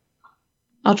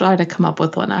 I'll try to come up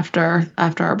with one after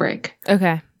our break.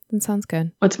 Okay. That sounds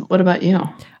good. What about you?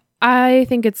 I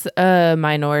think it's a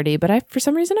minority, but for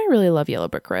some reason I really love Yellow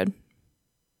Brick Road.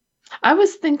 I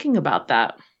was thinking about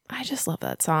that. I just love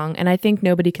that song, and I think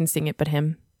nobody can sing it but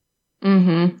him.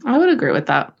 I would agree with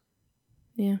that.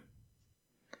 Yeah.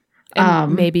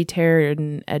 And maybe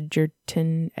Taron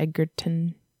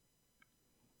Egerton.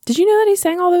 Did you know that he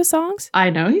sang all those songs? I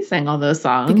know he sang all those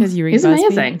songs. Because you read He's BuzzFeed?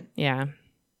 amazing. Yeah.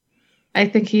 I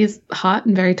think he's hot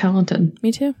and very talented.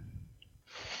 Me too.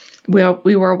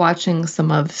 We were watching some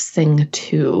of Sing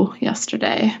 2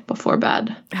 yesterday before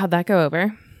bed. How'd that go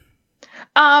over?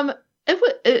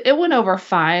 It went over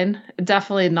fine.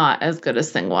 Definitely not as good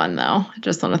as Sing 1, though. I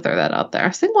just want to throw that out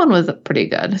there. Sing 1 was pretty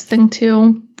good. Sing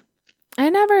 2... I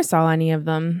never saw any of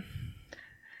them.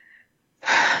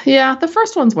 Yeah, the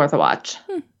first one's worth a watch.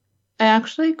 I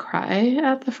actually cry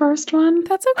at the first one.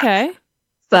 That's okay.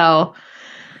 So,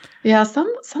 yeah,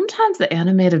 sometimes the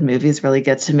animated movies really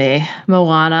get to me.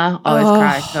 Moana, always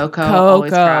cry. Coco,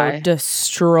 always cry.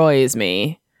 Destroys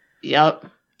me. Yep.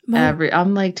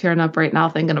 I'm like tearing up right now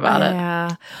thinking about it.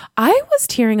 Yeah. I was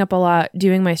tearing up a lot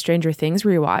doing my Stranger Things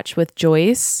rewatch with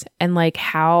Joyce and like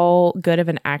how good of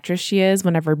an actress she is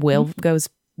whenever Will goes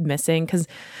missing, because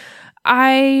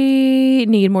I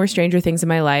need more Stranger Things in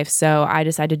my life. So I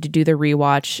decided to do the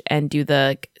rewatch and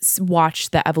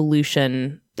watch the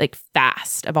evolution like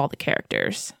fast of all the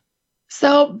characters.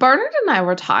 So Bernard and I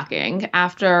were talking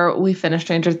after we finished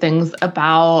Stranger Things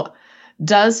about,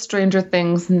 does Stranger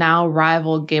Things now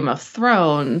rival Game of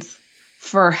Thrones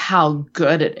for how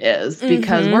good it is?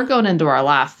 Because we're going into our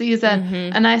last season.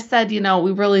 And I said,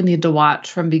 we really need to watch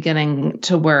from beginning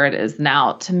to where it is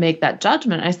now to make that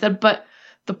judgment. I said, but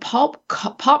the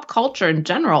pop culture in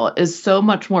general is so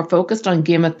much more focused on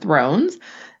Game of Thrones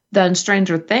than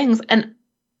Stranger Things. And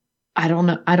I don't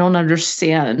know. I don't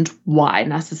understand why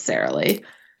necessarily.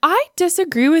 I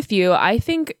disagree with you. I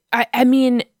think, I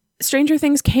mean, Stranger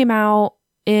Things came out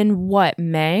in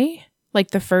May?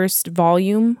 Like the first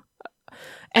volume?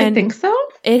 And I think so.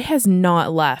 It has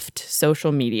not left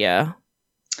social media.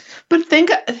 But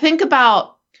think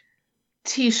about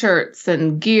t-shirts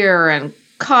and gear and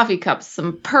coffee cups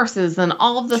and purses and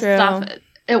all of the stuff.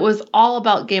 It was all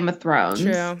about Game of Thrones.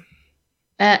 True.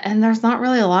 And there's not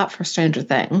really a lot for Stranger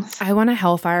Things. I want a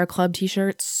Hellfire Club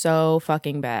t-shirt so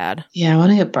fucking bad. Yeah, I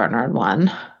want to get Bernard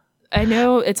one. I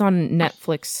know it's on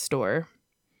Netflix store.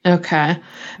 Okay.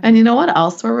 And you know what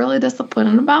else we're really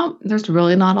disappointed about? There's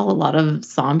really not a lot of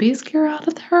zombies gear out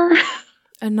of there.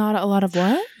 And not a lot of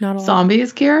what? Not a lot.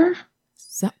 Zombies gear?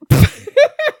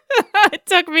 It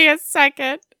took me a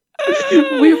second.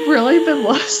 We've really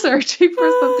been searching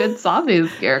for some good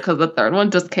zombies gear because the third one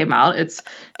just came out. It's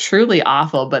truly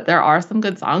awful, but there are some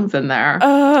good songs in there.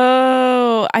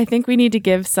 Oh, I think we need to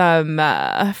give some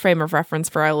frame of reference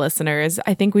for our listeners.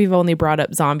 I think we've only brought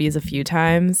up zombies a few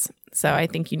times, so I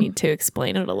think you need to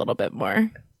explain it a little bit more.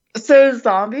 So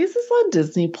Zombies is on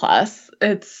Disney Plus.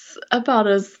 It's about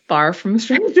as far from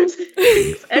Stranger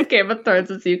Things and Game of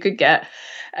Thrones as you could get.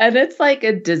 And it's like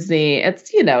a Disney, it's,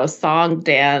 song,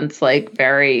 dance, like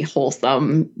very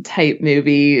wholesome type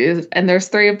movie. And there's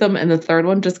 3 of them, and the third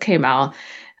one just came out.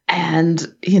 And,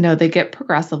 they get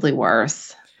progressively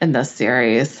worse in this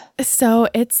series. So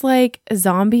it's like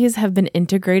zombies have been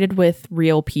integrated with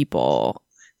real people.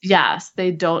 Yes,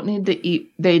 they don't need to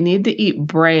eat, they need to eat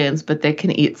brains, but they can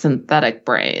eat synthetic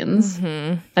brains.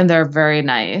 And they're very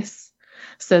nice.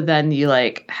 So then you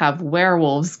have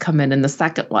werewolves come in the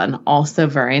second one, also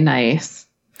very nice.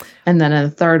 And then in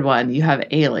the third one, you have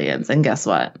aliens. And guess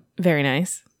what? Very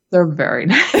nice. They're very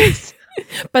nice.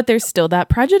 But there's still that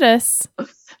prejudice.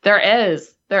 There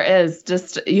is.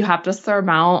 Just you have to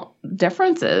surmount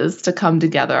differences to come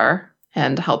together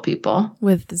and help people.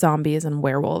 With zombies and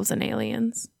werewolves and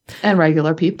aliens. And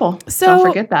regular people. So don't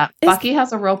forget that. Bucky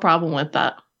has a real problem with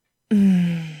that.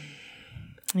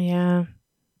 Yeah.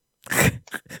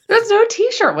 There's no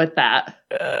t-shirt with that.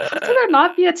 How could there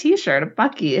not be a t-shirt of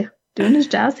Bucky doing his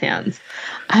jazz hands?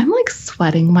 I'm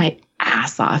sweating my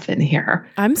ass off in here.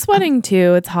 I'm sweating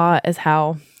too. It's hot as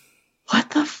hell. What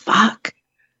the fuck?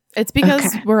 It's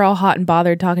because we're all hot and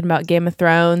bothered talking about Game of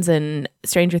Thrones and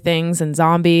Stranger Things and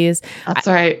zombies. That's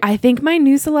right. I think my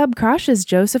new celeb crush is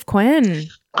Joseph Quinn.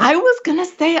 I was going to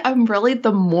say,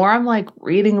 the more I'm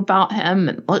reading about him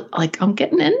and I'm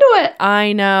getting into it.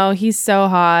 I know. He's so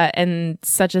hot and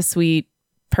such a sweet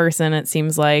person, it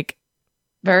seems like.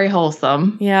 Very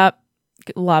wholesome. Yep.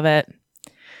 Love it.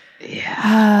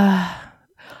 Yeah.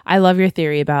 I love your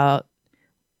theory about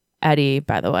Eddie,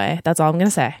 by the way. That's all I'm going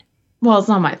to say. Well, it's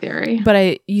not my theory.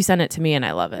 But you sent it to me and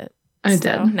I love it. I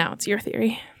did. Now it's your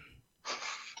theory.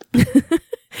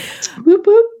 Boop,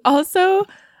 boop. Also,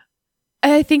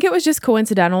 I think it was just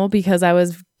coincidental because I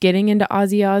was getting into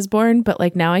Ozzy Osbourne, but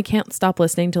like now I can't stop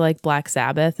listening to like Black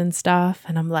Sabbath and stuff.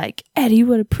 And I'm like, Eddie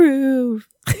would approve.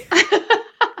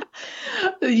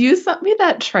 You sent me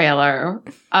that trailer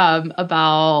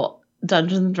about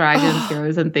Dungeons and Dragons,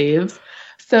 Heroes and Thieves.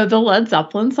 So the Led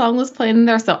Zeppelin song was playing in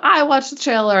there. So I watched the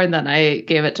trailer and then I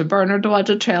gave it to Bernard to watch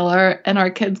a trailer. And our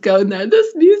kids go, no,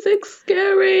 this music's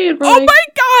scary. And Oh my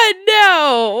God,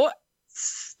 no.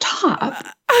 Stop.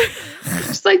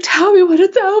 Just like, tell me when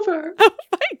it's over. Oh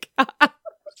my God.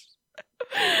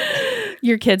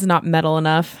 Your kid's not metal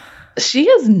enough. She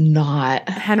is not.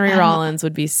 Henry Rollins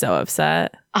would be so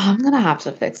upset. I'm going to have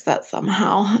to fix that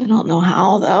somehow. I don't know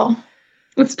how, though.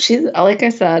 She's, like I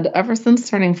said, ever since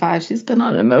turning 5, she's been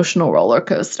on an emotional roller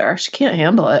coaster. She can't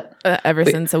handle it. Ever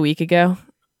since a week ago.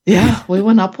 Yeah, we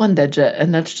went up 1 digit,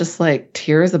 and that's just like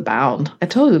tears abound. I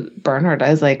told Bernard,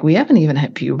 I was like, we haven't even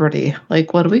hit puberty.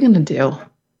 Like, what are we going to do?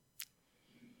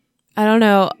 I don't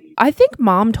know. I think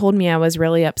Mom told me I was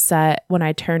really upset when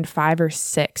I turned 5 or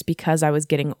 6 because I was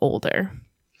getting older.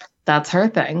 That's her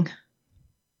thing.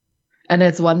 And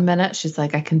it's 1 minute, she's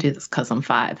like, I can do this because I'm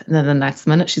 5. And then the next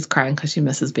minute, she's crying because she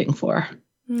misses being 4.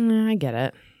 I get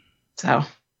it. So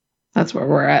that's where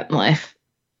we're at in life.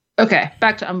 Okay,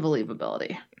 back to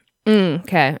unbelievability.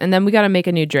 Okay, and then we got to make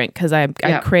a new drink because I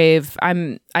crave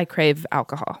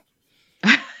alcohol.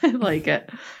 I like it.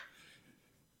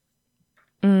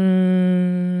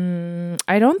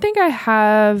 I don't think I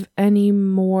have any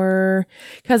more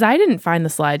because I didn't find the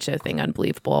slideshow thing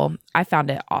unbelievable. I found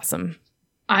it awesome.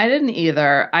 I didn't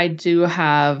either. I do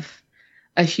have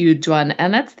a huge one,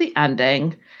 and that's the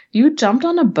ending. You jumped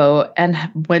on a boat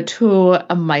and went to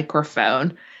a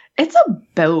microphone. It's a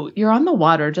boat. You're on the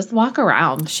water. Just walk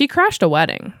around. She crashed a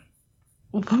wedding.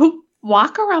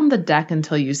 Walk around the deck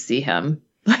until you see him.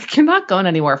 Like, you're not going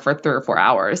anywhere for 3 or 4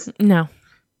 hours. No.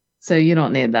 So you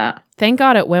don't need that. Thank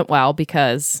God it went well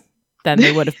because then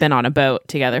they would have been on a boat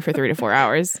together for 3 to 4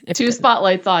 hours. 2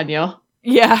 spotlights on you.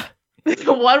 Yeah.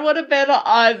 One would have been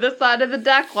on the side of the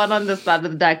deck, one on this side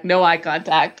of the deck. No eye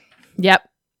contact. Yep.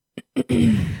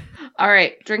 All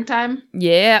right. Drink time?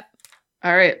 Yep.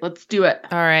 All right. Let's do it.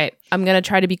 All right. I'm going to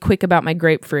try to be quick about my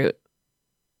grapefruit.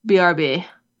 BRB.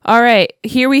 All right.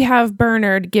 Here we have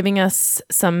Bernard giving us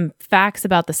some facts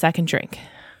about the second drink.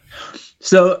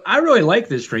 So I really like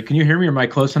this drink. Can you hear me? Am I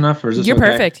close enough? Or is this You're okay?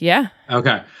 perfect. Yeah.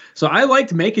 Okay. So I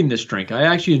liked making this drink. I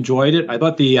actually enjoyed it. I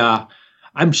thought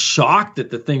I'm shocked that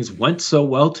the things went so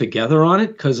well together on it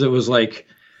because it was like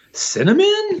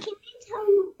cinnamon,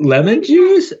 lemon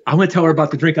juice. I'm going to tell her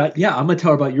about the drink. I'm going to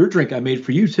tell her about your drink I made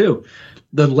for you too.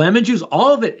 The lemon juice,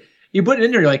 all of it. You put it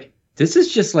in there, you're like, this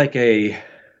is just like it's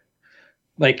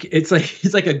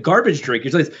like a garbage drink.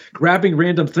 You're just grabbing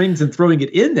random things and throwing it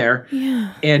in there.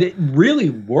 Yeah. And it really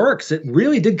works. It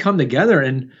really did come together.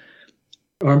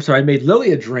 I made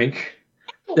Lily a drink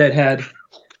that had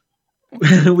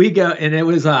and it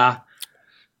was I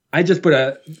just put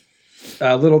a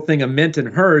little thing of mint in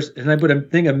hers, and I put a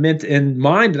thing of mint in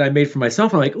mine that I made for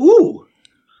myself. And I'm like, ooh,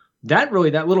 that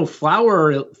little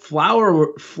flowery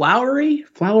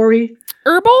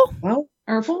Herbal? well,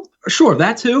 herbal, sure,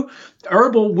 that too,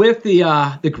 herbal with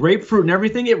the grapefruit and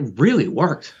everything. It really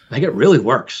worked. Like, it really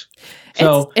works.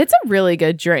 So it's a really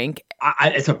good drink.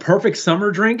 it's a perfect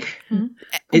summer drink. Mm-hmm.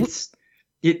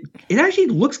 It actually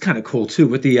looks kind of cool too,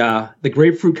 with the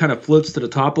grapefruit kind of floats to the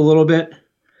top a little bit.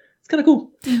 It's kind of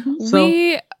cool. Mm-hmm. So,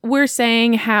 we were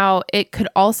saying how it could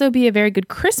also be a very good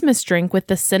Christmas drink with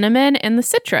the cinnamon and the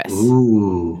citrus.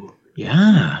 Ooh,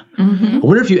 yeah. Mm-hmm. I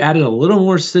wonder if you added a little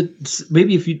more,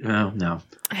 maybe if you, no.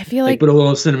 I feel like put a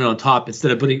little cinnamon on top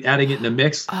instead of adding it in a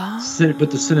mix.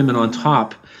 Put the cinnamon on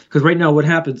top, because right now what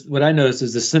I notice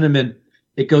is the cinnamon,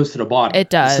 it goes to the bottom. It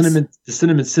does. The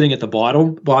cinnamon's sitting at the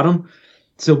bottom.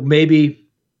 So maybe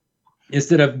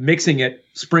instead of mixing it,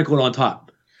 sprinkle it on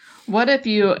top. What if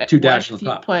you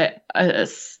put a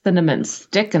cinnamon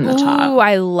stick in the top? Ooh,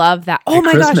 I love that. Oh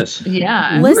my Christmas. gosh.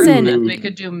 Yeah. Listen. We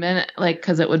could do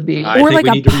because it would be. Or like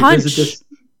a punch.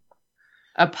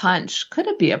 A punch. Could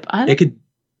it be a punch? It could.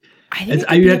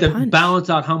 You have to balance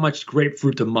out how much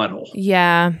grapefruit to muddle.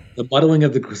 Yeah. The muddling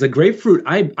of the grapefruit,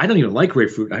 I don't even like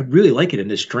grapefruit. I really like it in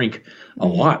this drink a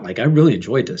lot. Like, I really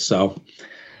enjoyed this. So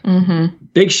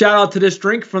big shout out to this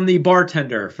drink from the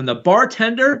bartender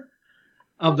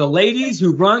of the ladies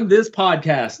who run this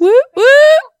podcast. Woo, woo.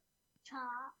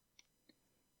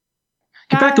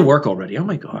 Get back to work already. Oh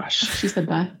my gosh. She said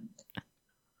bye.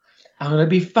 I'm going to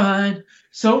be fine.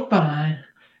 So fine.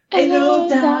 Ain't no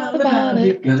doubt about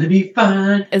it. Gonna be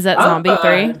fine. Is that Zombie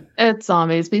 3? It's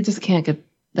Zombies. We just can't get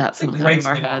that song out of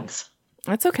our heads.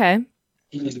 That's okay.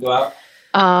 You need to go out.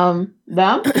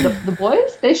 The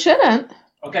boys, they shouldn't.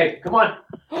 Okay, come on.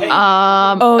 Hey.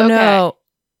 Oh, okay. no.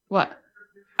 What?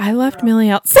 I left Millie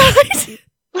outside.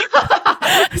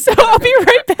 So I'll be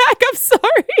right back. I'm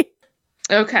sorry.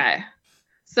 Okay.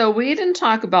 So we didn't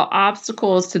talk about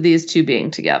obstacles to these two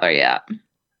being together yet.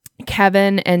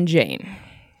 Kevin and Jane.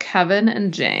 Kevin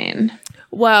and Jane.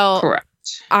 Well, Correct.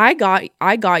 I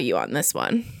got you on this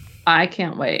one. I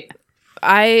can't wait.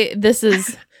 This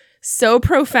is so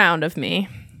profound of me.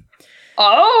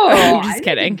 Oh, I'm just I need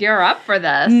kidding. to gear up for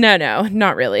this. No,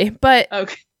 not really. But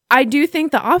Okay. I do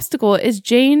think the obstacle is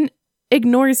Jane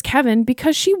ignores Kevin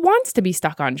because she wants to be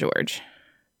stuck on George.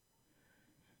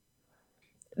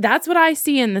 That's what I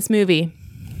see in this movie.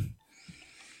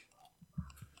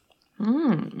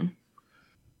 Yeah,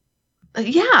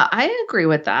 I agree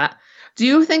with that. Do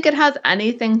you think it has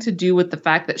anything to do with the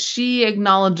fact that she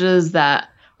acknowledges that,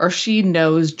 or she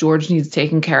knows George needs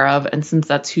taken care of, and since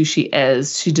that's who she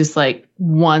is, she just like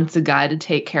wants a guy to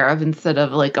take care of instead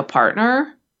of like a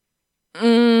partner? Or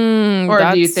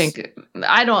do you think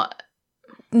I don't?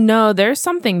 No, there's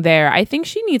something there. I think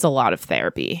she needs a lot of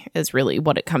therapy is really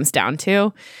what it comes down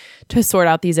to sort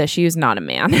out these issues, not a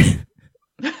man.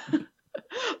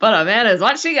 But a man is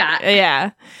what she got.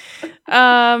 Yeah.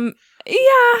 Yeah,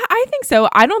 I think so.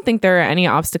 I don't think there are any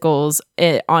obstacles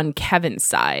on Kevin's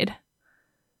side.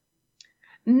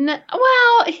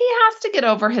 Well, he has to get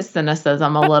over his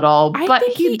cynicism a little, but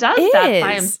he does that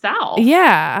by himself.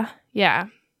 Yeah.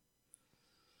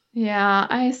 Yeah,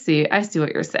 I see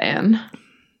what you're saying.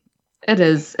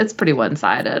 It's pretty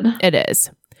one-sided. It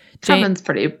is. Kevin's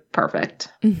pretty perfect.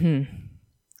 Mm-hmm.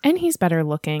 And he's better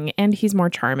looking, and he's more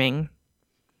charming.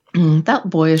 That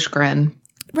boyish grin.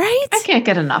 Right? I can't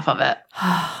get enough of it.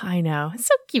 I know. It's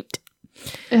so cute.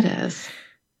 It is.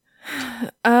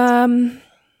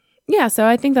 Yeah, so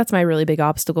I think that's my really big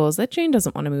obstacle is that Jane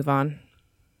doesn't want to move on.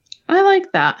 I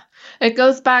like that. It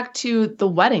goes back to the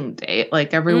wedding date.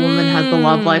 Like every woman has the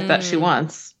love life that she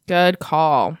wants. Good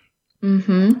call.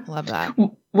 Mm-hmm. Love that.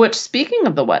 Which, speaking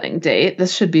of the wedding date,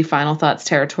 this should be final thoughts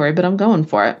territory, but I'm going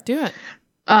for it. Do it.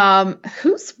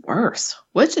 Who's worse?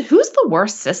 Who's the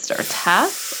worst sister,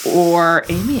 Tess or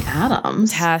Amy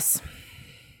Adams? Tess.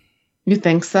 You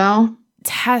think so?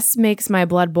 Tess makes my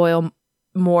blood boil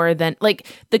more than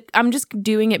I'm just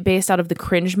doing it based out of the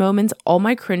cringe moments. All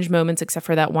my cringe moments, except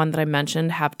for that one that I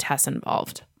mentioned, have Tess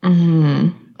involved.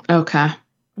 Okay.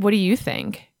 What do you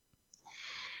think?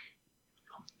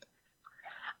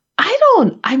 I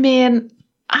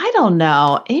don't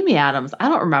know. Amy Adams, I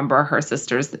don't remember her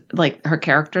sister's, like her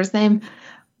character's name.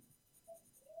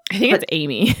 I think it's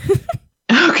Amy.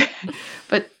 Okay.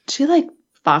 But she like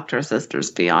fucked her sister's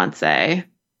fiance.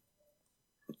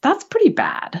 That's pretty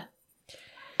bad.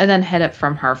 And then hid it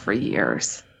from her for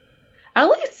years. At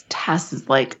least Tess is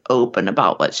like open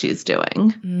about what she's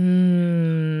doing.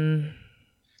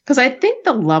 Because I think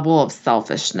the level of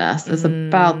selfishness is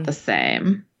about the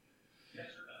same.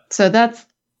 So that's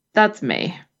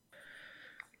me.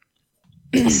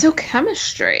 So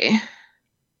chemistry.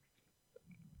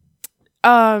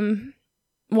 Well,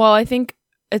 I think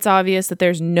it's obvious that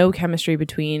there's no chemistry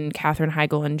between Katherine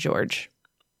Heigl and George.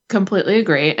 Completely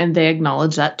agree, and they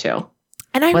acknowledge that too.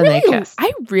 And I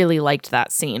really liked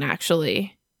that scene,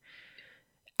 actually.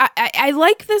 I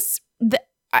like this,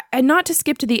 and not to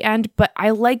skip to the end, but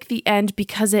I like the end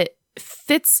because it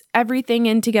fits everything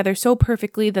in together so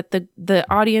perfectly that the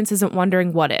audience isn't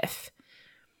wondering what if.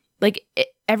 Like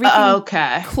everything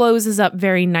closes up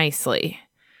very nicely.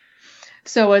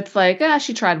 So it's like,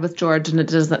 she tried with George and it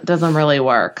doesn't really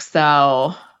work.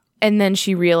 So, and then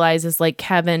she realizes like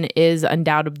Kevin is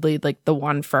undoubtedly like the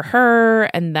one for her,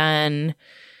 and then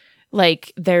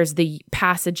like there's the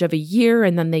passage of a year,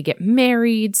 and then they get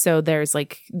married. So there's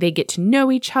like they get to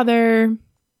know each other.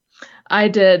 I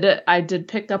did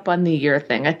pick up on the year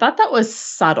thing. I thought that was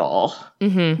subtle,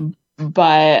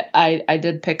 but I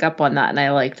did pick up on that, and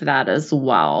I liked that as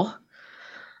well.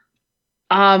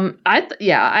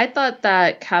 I thought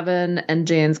that Kevin and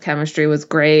Jane's chemistry was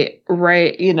great.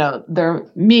 Right, their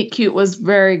meet cute was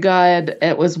very good.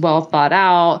 It was well thought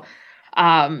out.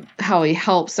 How he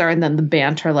helps her, and then the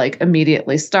banter like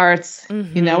immediately starts.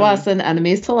 You know us and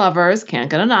enemies to lovers can't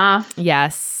get enough.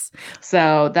 Yes.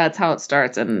 So that's how it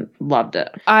starts, and loved it.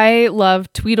 I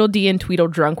love Tweedledee and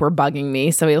Tweedledrunk were bugging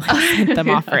me, so he sent them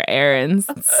off for errands.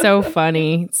 It's so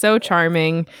funny, so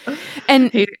charming,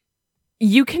 and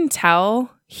you can tell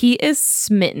he is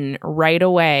smitten right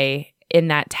away in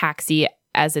that taxi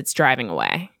as it's driving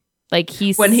away. Like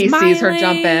he's when he sees her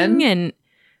jump in, and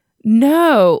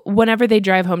whenever they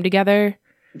drive home together.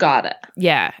 Got it.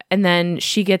 Yeah. And then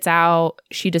she gets out,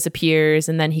 she disappears,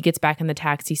 and then he gets back in the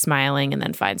taxi smiling and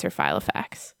then finds her file of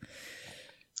facts.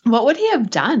 What would he have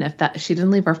done if she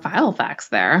didn't leave her file fax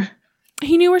there?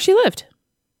 He knew where she lived.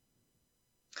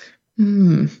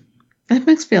 I have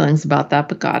mixed feelings about that,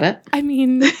 but got it. I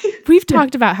mean, we've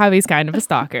talked about how he's kind of a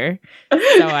stalker,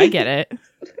 so I get it.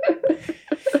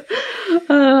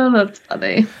 Oh, that's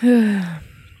funny.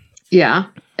 Yeah.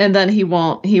 And then he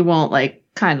won't like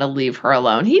kind of leave her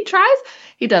alone. He tries,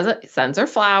 he does it, he sends her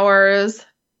flowers,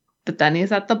 but then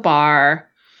he's at the bar.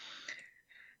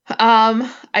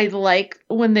 I like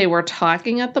when they were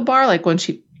talking at the bar, like when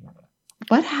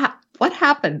what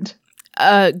happened?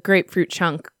 Grapefruit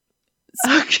chunk.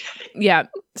 Okay. Yeah,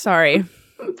 sorry.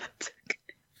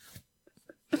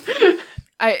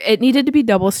 It needed to be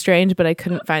double strained, but I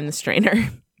couldn't find the strainer.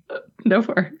 No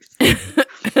worries.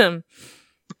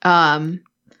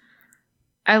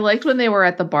 I liked when they were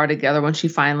at the bar together when she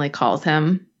finally calls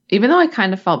him, even though I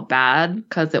kind of felt bad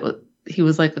because he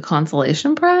was like a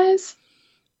consolation prize.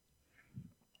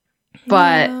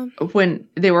 But when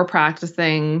they were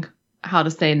practicing how to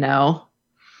say no,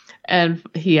 and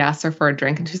he asked her for a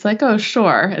drink, and she's like, "Oh,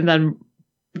 sure," and then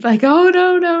like, "Oh,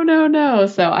 no."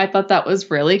 So I thought that was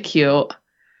really cute,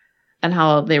 and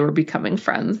how they were becoming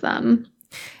friends then.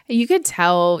 You could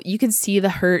see the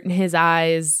hurt in his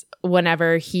eyes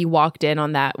whenever he walked in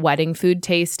on that wedding food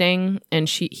tasting, and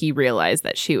he realized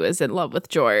that she was in love with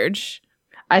George.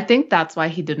 I think that's why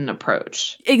he didn't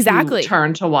approach. Exactly. He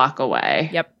turned to walk away.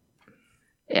 Yep.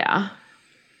 Yeah.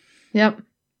 Yep.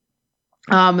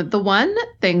 The one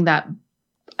thing there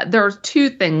were two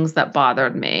things that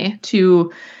bothered me,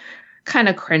 two kind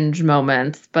of cringe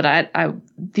moments, but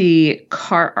the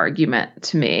car argument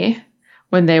to me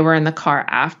when they were in the car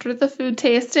after the food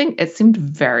tasting, it seemed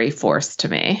very forced to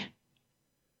me.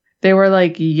 They were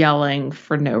like yelling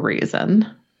for no reason.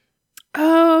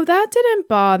 Oh, that didn't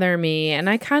bother me. And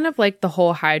I kind of like the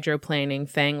whole hydroplaning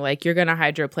thing. Like, you're going to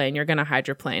hydroplane,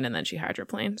 and then she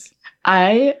hydroplanes.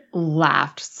 I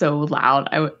laughed so loud.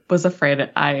 I was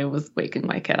afraid I was waking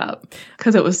my kid up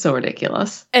because it was so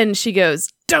ridiculous. And she goes,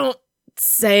 "Don't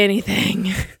say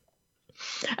anything."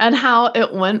 And how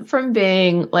it went from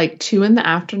being like 2 p.m.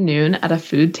 at a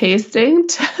food tasting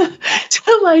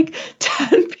to like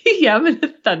 10 p.m. in a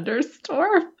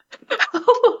thunderstorm. How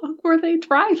long were they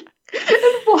driving?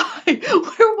 And why?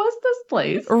 Where was this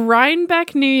place?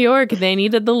 Rhinebeck, New York. They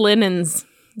needed the linens.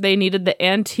 They needed the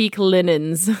antique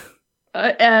linens.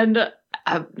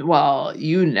 Well,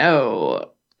 you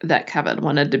know that Kevin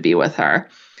wanted to be with her.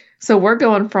 So we're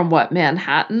going from what,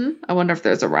 Manhattan? I wonder if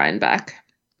there's a Rhinebeck.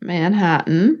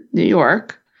 Manhattan, New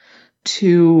York,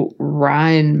 to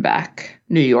Rhinebeck,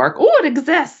 New York. Oh, it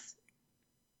exists.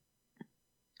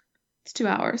 It's 2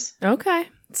 hours. Okay.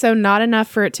 So not enough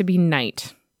for it to be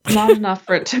night. Not enough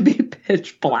for it to be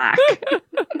pitch black.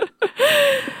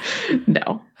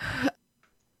 No.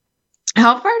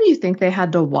 How far do you think they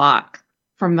had to walk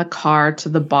from the car to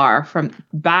the bar, from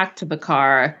back to the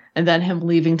car, and then him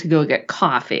leaving to go get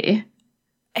coffee?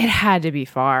 It had to be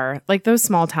far. Like, those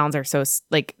small towns are so,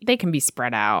 like, they can be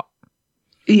spread out.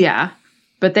 Yeah,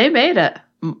 but they made it.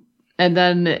 And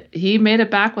then he made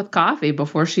it back with coffee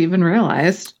before she even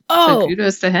realized. Oh. So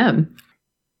kudos to him.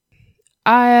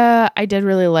 I did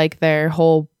really like their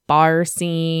whole bar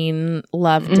scene.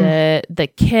 Loved it. The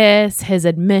kiss, his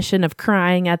admission of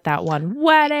crying at that one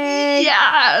wedding.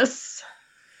 Yes.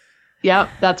 Yep,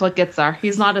 that's what gets her.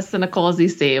 He's not as cynical as he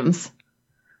seems.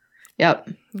 Yep.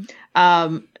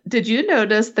 Did you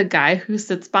notice the guy who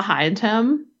sits behind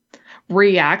him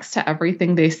reacts to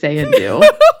everything they say and do?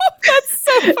 That's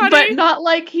so funny. But not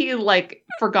like he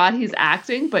forgot he's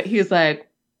acting, but he's like,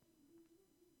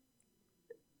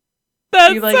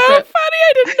 that's so funny.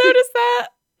 I didn't notice that.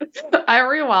 I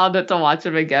rewound it to watch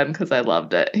him again because I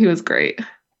loved it. He was great.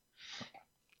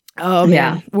 Oh, man.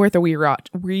 Yeah. Worth a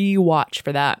rewatch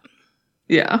for that.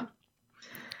 Yeah.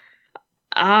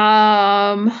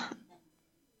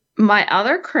 My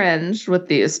other cringe with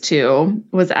these two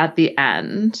was at the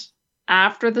end.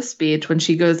 After the speech, when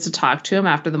she goes to talk to him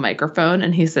after the microphone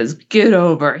and he says, "Get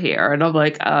over here." And I'm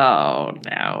like, oh,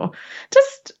 no.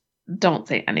 Just don't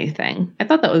say anything. I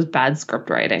thought that was bad script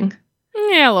writing.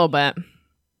 Yeah, a little bit.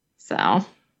 So,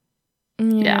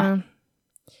 yeah.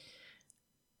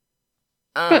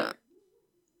 Can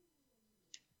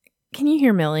you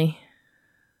hear Millie?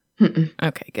 Mm-mm.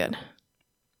 Okay, good.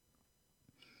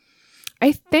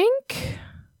 I think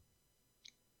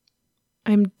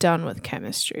I'm done with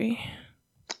chemistry.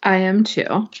 I am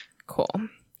too. Cool.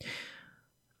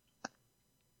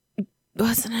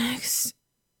 What's the next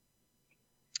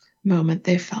moment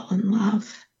they fell in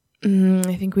love?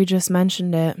 I think we just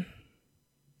mentioned it.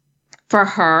 For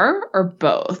her or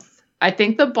both? I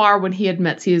think the bar when he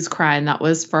admits he was crying, that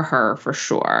was for her for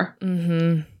sure.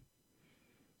 Mm-hmm.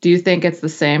 Do you think it's the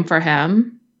same for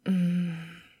him?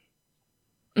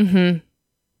 Mm-hmm.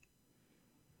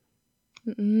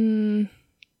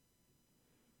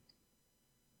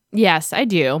 Yes, I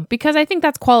do. Because I think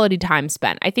that's quality time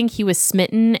spent. I think he was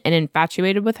smitten and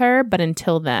infatuated with her, but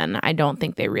until then, I don't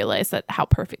think they realized that how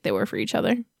perfect they were for each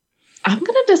other. I'm going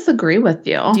to disagree with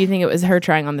you. Do you think it was her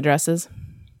trying on the dresses?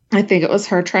 I think it was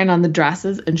her trying on the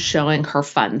dresses and showing her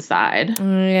fun side.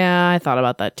 Yeah, I thought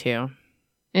about that too.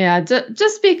 Yeah,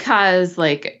 just because,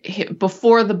 like,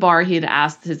 before the bar, he'd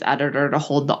asked his editor to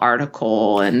hold the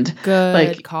article. And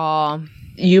good call.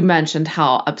 You mentioned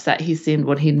how upset he seemed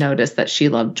when he noticed that she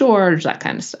loved George, that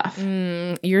kind of stuff.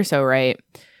 You're so right.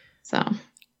 So,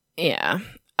 yeah.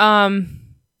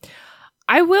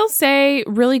 I will say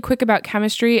really quick about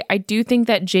chemistry. I do think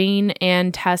that Jane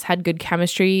and Tess had good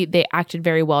chemistry. They acted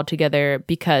very well together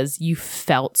because you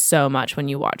felt so much when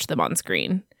you watched them on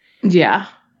screen. Yeah,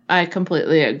 I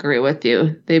completely agree with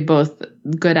you. They both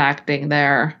good acting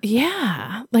there.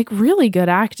 Yeah, like really good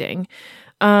acting.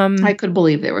 I could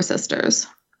believe they were sisters.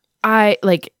 I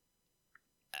like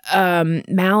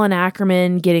Malin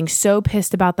Ackerman getting so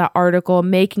pissed about that article,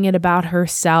 making it about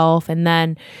herself, and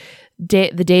then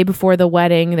the day before the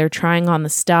wedding, they're trying on the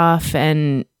stuff,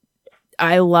 and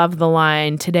I love the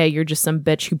line, "Today you're just some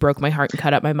bitch who broke my heart and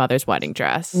cut up my mother's wedding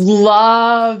dress."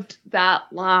 Loved that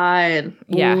line.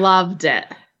 Yeah. Loved it.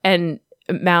 And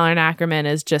Malin Ackerman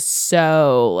is just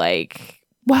so like,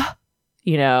 what?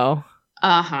 You know?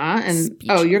 Uh-huh. And,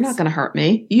 speechless. Oh, you're not going to hurt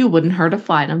me. You wouldn't hurt a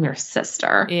fly. I'm your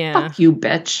sister. Yeah. Fuck you,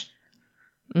 bitch.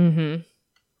 Mm-hmm.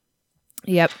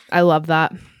 Yep. I love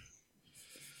that.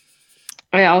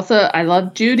 I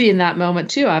love Judy in that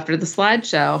moment too, after the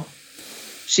slideshow.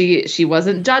 She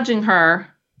wasn't judging her,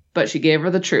 but she gave her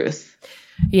the truth.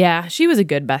 Yeah, she was a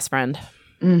good best friend.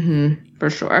 Mm-hmm. For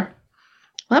sure.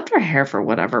 Loved her hair for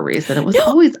whatever reason. It was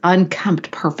always unkempt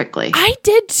perfectly. I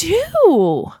did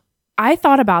too. I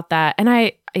thought about that, and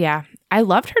I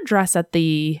loved her dress at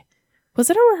was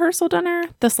it a rehearsal dinner?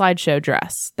 The slideshow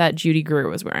dress that Judy Greer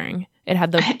was wearing. It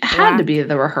had had to be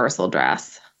the rehearsal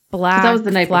dress. Black that was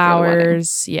the night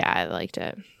flowers. Yeah, I liked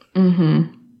it.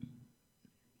 Mm-hmm.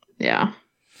 Yeah.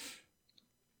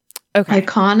 Okay.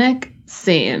 Iconic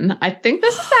scene. I think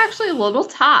this is actually a little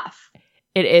tough.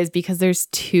 It is because there's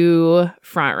two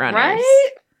front runners.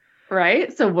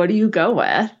 Right? So what do you go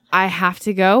with? I have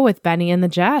to go with Benny and the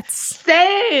Jets.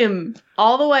 Same.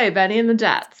 All the way, Benny and the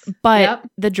Jets. But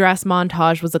the dress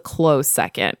montage was a close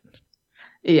second.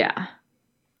 Yeah.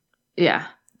 Yeah.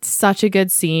 Such a good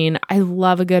scene. I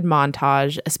love a good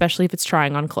montage, especially if it's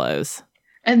trying on clothes.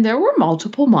 And there were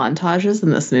multiple montages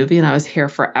in this movie, and I was here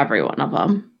for every one of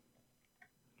them.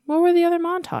 What were the other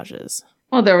montages?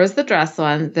 Well, there was the dress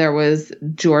one. There was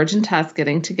George and Tess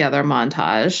getting together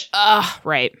montage.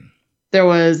 Right. There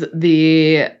was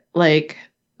the,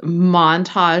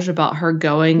 montage about her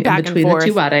going back in between the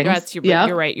two weddings.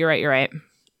 You're right.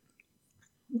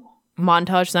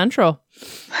 Montage Central.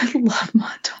 I love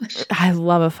montage. I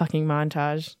love a fucking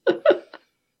montage.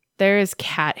 There is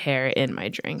cat hair in my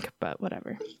drink, but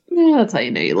whatever. Yeah, that's how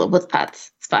you know you live with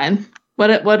pets. It's fine.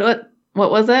 What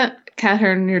was it? Cat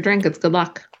hair in your drink. It's good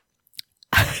luck.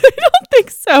 I don't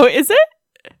think so. Is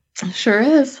it? Sure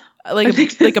is. Like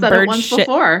a bird once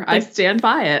before. I stand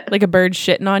by it. Like a bird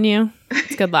shitting on you.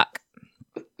 It's good luck.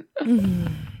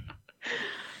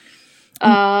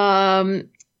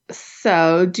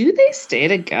 So do they stay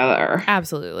together?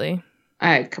 Absolutely.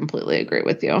 I completely agree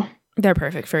with you. They're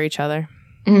perfect for each other.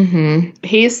 Mm-hmm.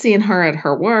 He's seen her at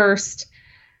her worst.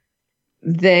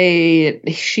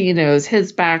 She knows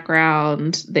his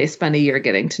background. They spend a year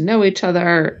getting to know each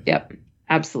other. Yep.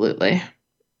 Absolutely.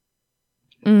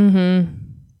 Mm-hmm.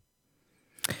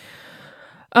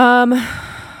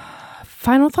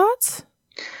 Final thoughts?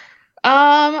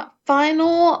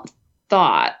 Final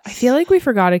thoughts. I feel like we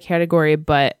forgot a category,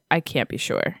 but I can't be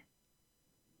sure.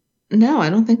 No, I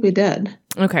don't think we did.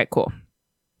 Okay, cool.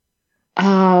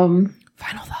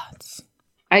 Final thoughts.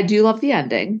 I do love the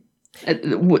ending.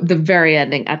 The very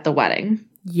ending at the wedding.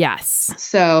 Yes.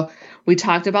 So we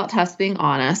talked about Tess being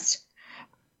honest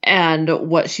and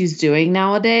what she's doing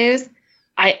nowadays.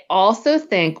 I also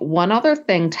think one other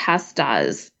thing Tess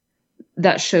does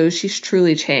that shows she's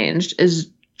truly changed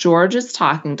is George is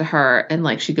talking to her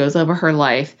and she goes over her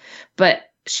life, but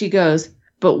she goes,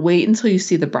 but wait until you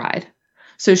see the bride.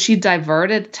 So she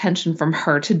diverted attention from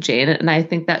her to Jane, and I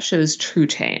think that shows true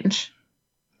change.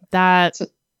 Yeah.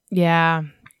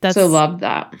 That's so love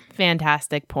that.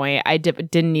 Fantastic point. I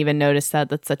didn't even notice that.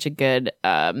 That's such a good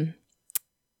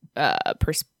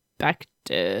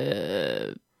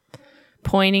perspective.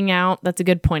 Pointing out. That's a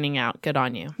good pointing out. Good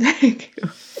on you. Thank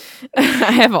you.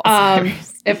 I have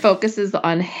Alzheimer's. It focuses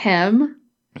on him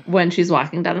when she's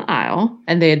walking down the aisle,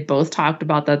 and they had both talked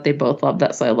about that. They both love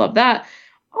that, so I love that.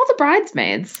 All the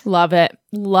bridesmaids. Love it.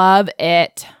 Love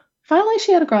it. Finally,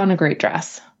 she had a girl in a great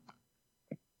dress.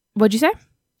 What'd you say?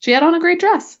 She had on a great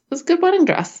dress. It was a good wedding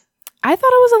dress. I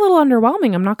thought it was a little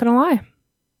underwhelming. I'm not going to lie.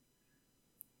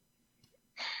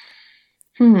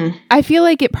 I feel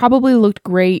like it probably looked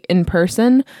great in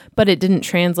person, but it didn't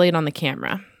translate on the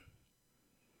camera.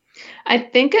 I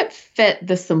think it fit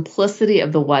the simplicity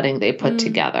of the wedding they put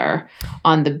together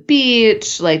on the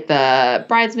beach. Like the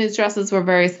bridesmaids' dresses were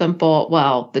very simple.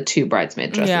 Well, the two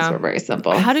bridesmaid dresses were very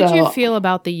simple. How did you feel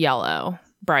about the yellow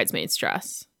bridesmaid's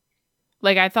dress?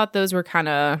 Like, I thought those were kind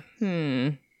of,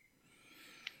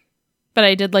 But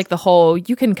I did like the whole,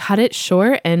 you can cut it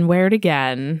short and wear it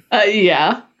again.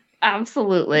 Yeah.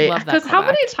 Absolutely. Love that. Because how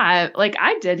many times, like,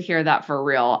 I did hear that for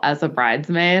real as a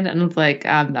bridesmaid, and it's like,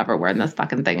 I'm never wearing this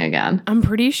fucking thing again. I'm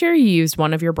pretty sure you used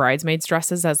one of your bridesmaids'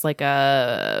 dresses as like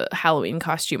a Halloween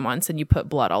costume once, and you put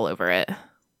blood all over it.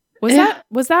 Was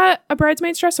that a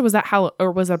bridesmaid's dress, or was that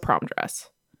or was it a prom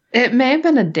dress? It may have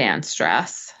been a dance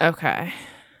dress. Okay.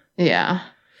 Yeah.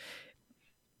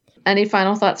 Any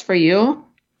final thoughts for you?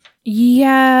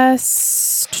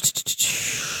 Yes.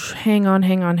 Hang on.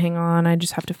 I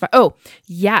just have to Oh,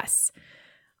 yes.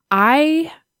 In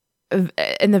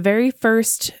the very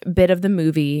first bit of the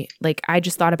movie, like, I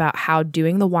just thought about how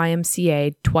doing the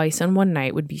YMCA twice in one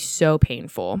night would be so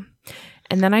painful.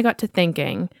 And then I got to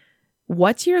thinking,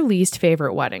 what's your least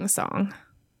favorite wedding song?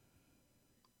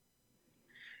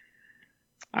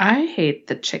 I hate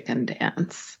the chicken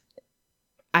dance.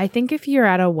 I think if you're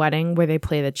at a wedding where they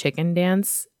play the chicken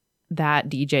dance, that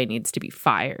DJ needs to be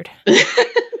fired.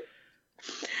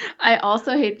 I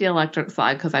also hate the electric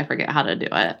slide because I forget how to do it.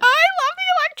 I love the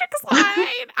electric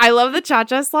slide. I love the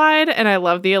cha-cha slide, and I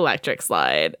love the electric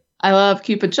slide. I love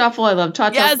Cupid Shuffle. I love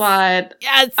cha-cha slide.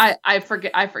 Yes. I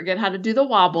forget how to do the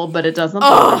wobble, but it doesn't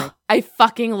bother me. I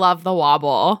fucking love the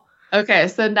wobble. Okay,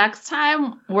 so next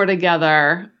time we're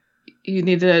together, you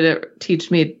need to teach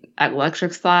me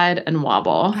electric slide and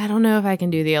wobble. I don't know if I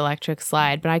can do the electric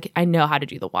slide, but I know how to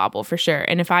do the wobble for sure.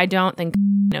 And if I don't, then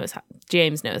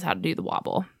James knows how to do the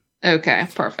wobble. Okay,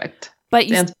 perfect. But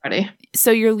dance party. So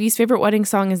your least favorite wedding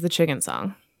song is the chicken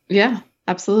song? Yeah,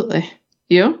 absolutely.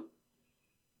 You?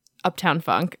 Uptown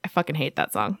Funk. I fucking hate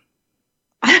that song.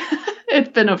 It's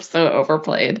been so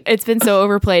overplayed. It's been so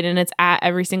overplayed, and it's at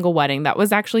every single wedding. That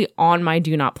was actually on my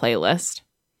do not playlist.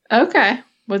 Okay.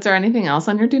 Was there anything else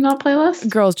on your do not playlist?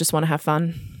 Girls just want to have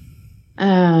fun.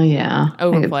 Oh, yeah.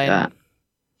 Overplayed.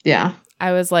 Yeah.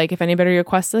 I was like, if anybody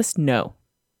requests this, no.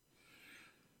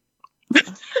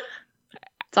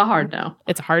 It's a hard no.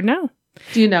 It's a hard no.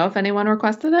 Do you know if anyone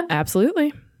requested it?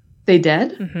 Absolutely. They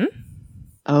did? Mm-hmm.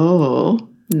 Oh,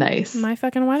 nice. My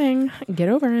fucking wedding. Get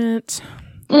over it.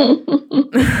 I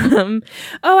want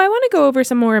to go over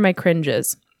some more of my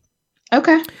cringes.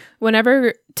 Okay.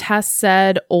 Whenever Tess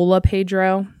said Hola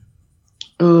Pedro.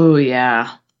 Oh,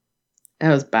 yeah. That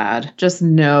was bad. Just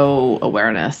no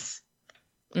awareness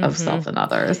of self and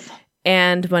others.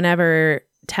 And whenever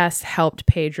Tess helped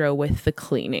Pedro with the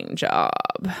cleaning job.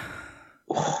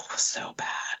 Oh, so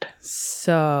bad.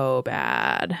 So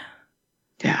bad.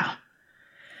 Yeah.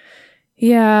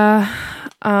 Yeah.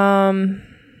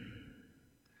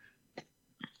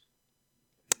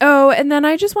 Oh, and then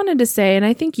I just wanted to say, and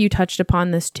I think you touched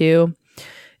upon this too,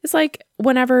 it's like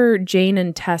whenever Jane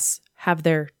and Tess have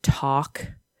their talk,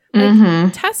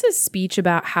 like Tess's speech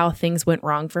about how things went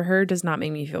wrong for her does not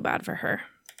make me feel bad for her.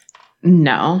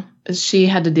 No, she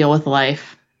had to deal with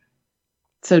life.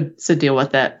 So deal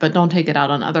with it, but don't take it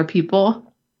out on other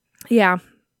people. Yeah.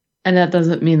 And that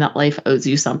doesn't mean that life owes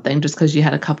you something just because you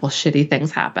had a couple shitty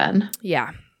things happen.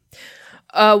 Yeah.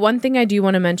 One thing I do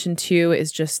want to mention too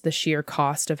is just the sheer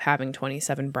cost of having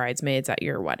 27 bridesmaids at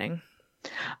your wedding.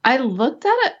 I looked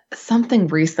at something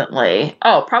recently.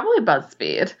 Oh, probably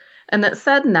BuzzFeed. And it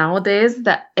said nowadays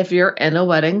that if you're in a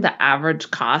wedding, the average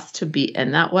cost to be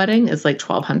in that wedding is like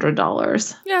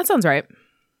 $1,200. Yeah, that sounds right.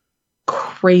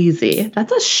 Crazy.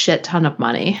 That's a shit ton of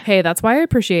money. Hey, that's why I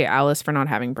appreciate Alice for not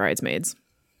having bridesmaids.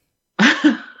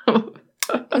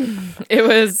 It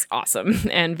was awesome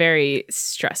and very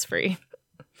stress-free.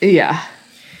 Yeah.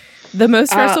 The most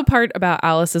stressful part about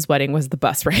Alice's wedding was the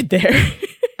bus ride there.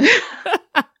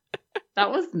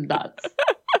 That was nuts.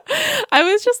 I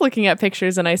was just looking at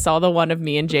pictures and I saw the one of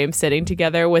me and James sitting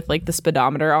together with like the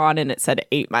speedometer on and it said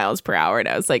 8 miles per hour. And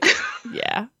I was like,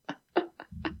 yeah,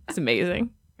 it's amazing.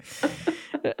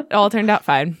 It all turned out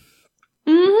fine.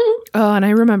 Mm-hmm. Oh, and I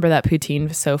remember that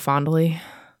poutine so fondly.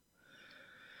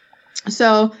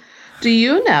 So, do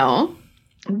you know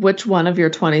Which one of your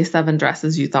 27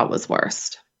 dresses you thought was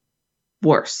worst?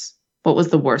 Worse. What was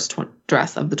the worst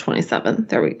dress of the 27?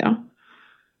 There we go.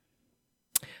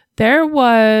 There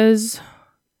was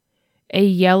a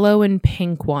yellow and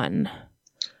pink one.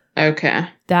 Okay.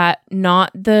 That,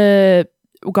 not the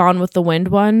Gone with the Wind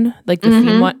one, like the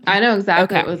theme one. I know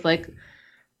exactly. Okay. It was like,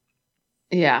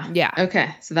 yeah. Yeah.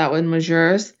 Okay. So that one was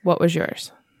yours. What was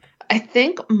yours? I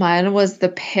think mine was the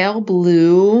pale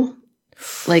blue,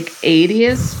 like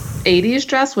 80s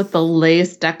dress with the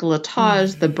lace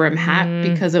décolletage, the brim hat,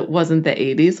 because it wasn't the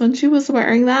 80s when she was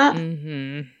wearing that.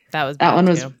 Mm-hmm. That That one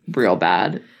too. was real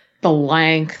bad. The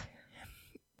length.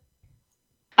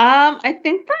 I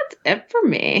think that's it for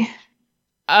me.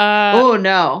 Oh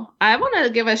no. I want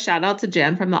to give a shout out to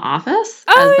Jan from The Office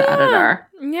as the editor.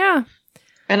 Yeah.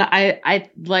 And I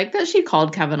like that she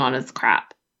called Kevin on his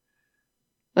crap.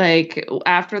 Like,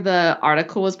 after the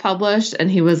article was published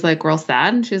and he was like real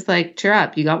sad, and she's like, cheer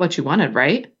up, you got what you wanted,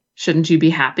 right? Shouldn't you be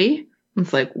happy?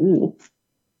 It's like, ooh,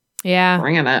 Yeah.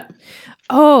 bringing it.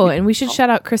 Oh, and we should shout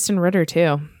out Kristen Ritter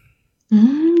too.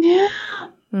 Yeah.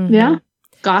 Mm-hmm. Yeah.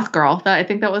 Goth Girl. I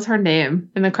think that was her name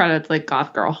in the credits, like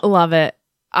Goth Girl. Love it.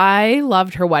 I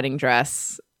loved her wedding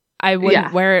dress. I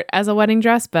wouldn't wear it as a wedding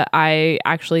dress, but I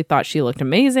actually thought she looked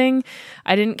amazing.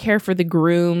 I didn't care for the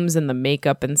grooms and the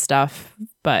makeup and stuff,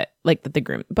 but like the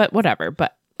groom, but whatever.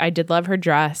 But I did love her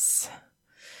dress.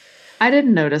 I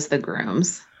didn't notice the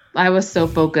grooms. I was so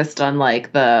focused on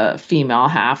like the female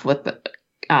half with the,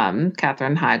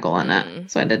 Katherine Heigl in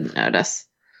it, so I didn't notice.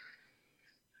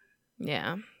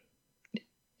 Yeah.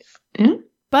 Yeah.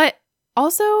 But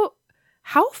also,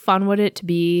 how fun would it have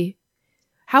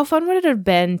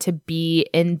been to be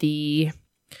in the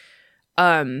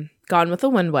Gone with the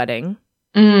Wind wedding,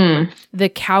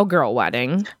 the cowgirl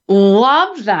wedding,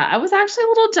 Loved that. I was actually a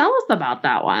little jealous about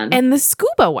that one. and the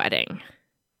scuba wedding?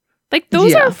 Like,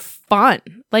 those are fun.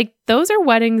 Like, those are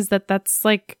weddings that's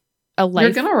like a life.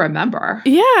 You're gonna remember.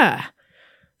 Yeah.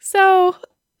 So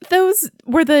those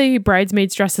were the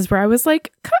bridesmaids dresses where I was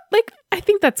like, I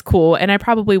think that's cool, and I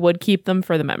probably would keep them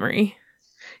for the memory.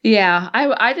 Yeah,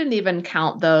 I didn't even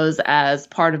count those as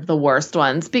part of the worst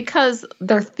ones because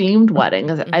they're themed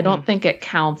weddings. I don't think it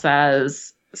counts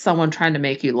as someone trying to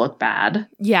make you look bad.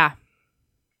 Yeah.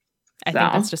 I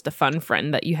think that's just a fun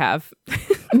friend that you have.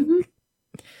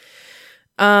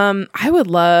 I would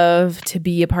love to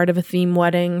be a part of a theme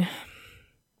wedding,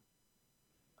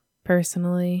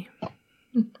 personally.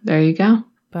 There you go.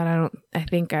 But I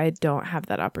think I don't have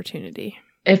that opportunity.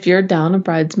 If you're down a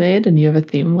bridesmaid and you have a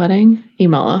theme wedding,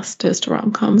 email us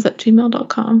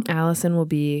toastromcoms@gmail.com. Allison will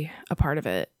be a part of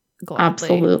it. Gladly.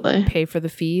 Absolutely. Pay for the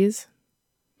fees.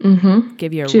 Mm-hmm.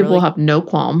 Give you She will have no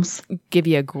qualms. Give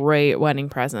you a great wedding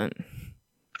present.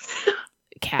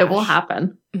 Cash. It will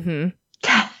happen. Mm-hmm.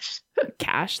 Cash.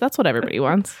 Cash. That's what everybody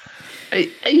wants.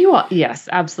 Yes,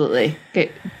 absolutely.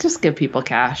 Just give people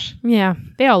cash. Yeah.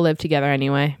 They all live together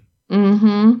anyway.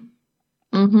 Mm-hmm.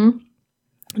 Mm-hmm.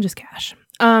 Just cash.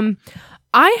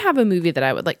 I have a movie that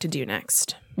I would like to do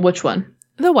next. Which one?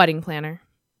 The Wedding Planner.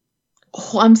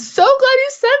 Oh, I'm so glad you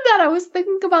said that. I was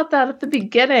thinking about that at the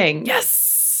beginning.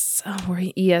 Yes. Oh,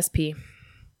 we're ESP.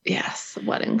 Yes,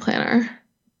 Wedding Planner.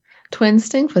 Twin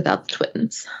stink without the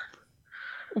twins.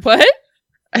 What?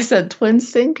 I said twin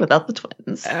stink without the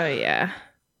twins. Oh, yeah.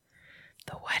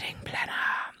 The Wedding Planner.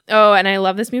 Oh, and I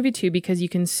love this movie, too, because you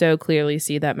can so clearly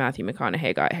see that Matthew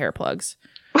McConaughey got hair plugs.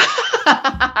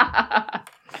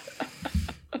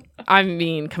 I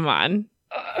mean, come on.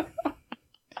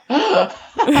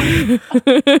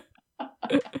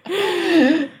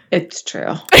 It's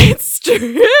true. It's true.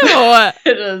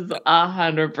 It is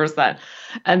 100%.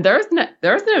 And there's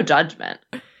no judgment.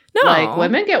 No. Like,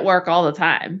 women get work all the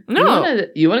time. No.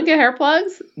 You want to get hair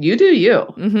plugs? You do you.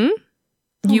 Mm-hmm.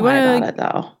 Don't lie about it,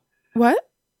 though. What?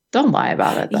 Don't lie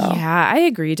about it, though. Yeah, I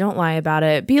agree. Don't lie about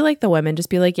it. Be like the women. Just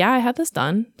be like, yeah, I had this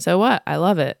done. So what? I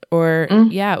love it. Or,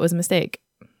 yeah, it was a mistake.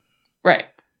 Right.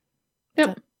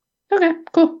 Yep. Okay,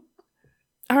 cool.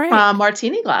 All right.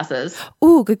 Martini glasses.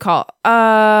 Ooh, good call. 4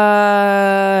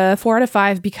 out of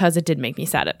 5 because it did make me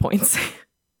sad at points.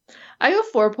 I go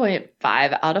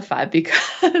 4.5 out of 5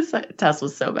 because Tess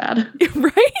was so bad.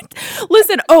 Right?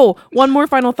 Listen, one more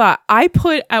final thought. I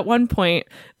put at one point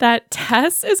that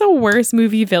Tess is a worse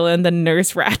movie villain than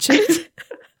Nurse Ratched.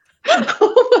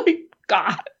 Oh my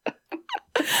God.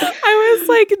 I was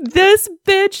like, this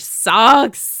bitch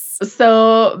sucks.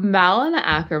 So, Malin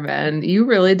Ackerman, you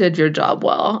really did your job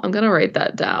well. I'm going to write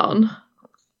that down.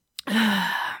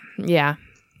 Yeah.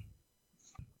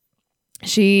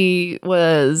 She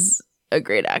was a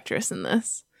great actress in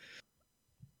this.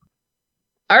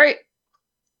 All right.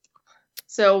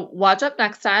 So watch up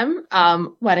next time.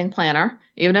 Wedding Planner.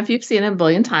 Even if you've seen it a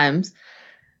billion times.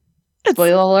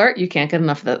 Spoiler alert, you can't get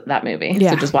enough of that movie.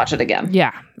 Yeah. So just watch it again.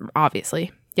 Yeah,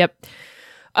 obviously. Yep.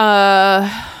 All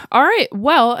right.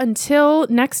 Well, until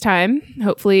next time,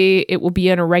 hopefully it will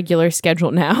be on a regular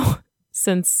schedule now,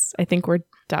 since I think we're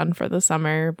done for the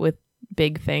summer with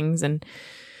big things and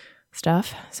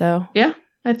stuff. So yeah,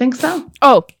 I think so.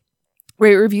 Oh,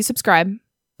 rate, review, subscribe.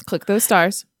 Click those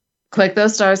stars. Click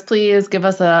those stars, please. Give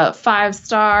us a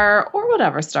 5-star or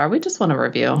whatever star. We just want a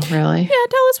review, really. Yeah,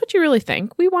 tell us what you really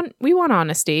think. We want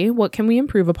honesty. What can we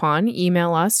improve upon?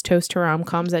 Email us,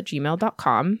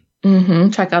 toasttoromcoms@gmail.com.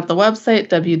 Check out the website,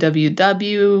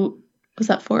 www. Was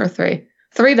that 4 or 3?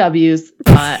 3 W's.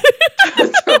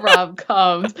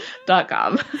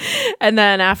 Toasttoromcoms.com. And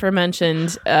then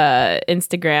aforementioned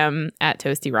Instagram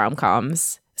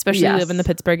 @toastyromcoms, especially if you live in the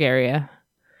Pittsburgh area.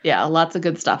 Yeah, lots of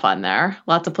good stuff on there.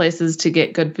 Lots of places to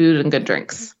get good food and good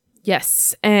drinks.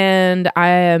 Yes. And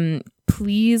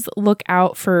please look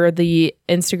out for the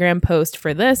Instagram post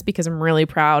for this, because I'm really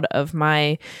proud of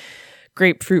my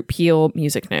grapefruit peel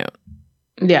music note.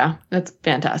 Yeah, that's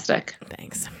fantastic.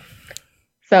 Thanks.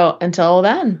 So until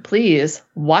then, please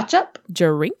watch up,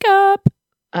 Drink up,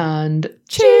 and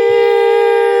cheers.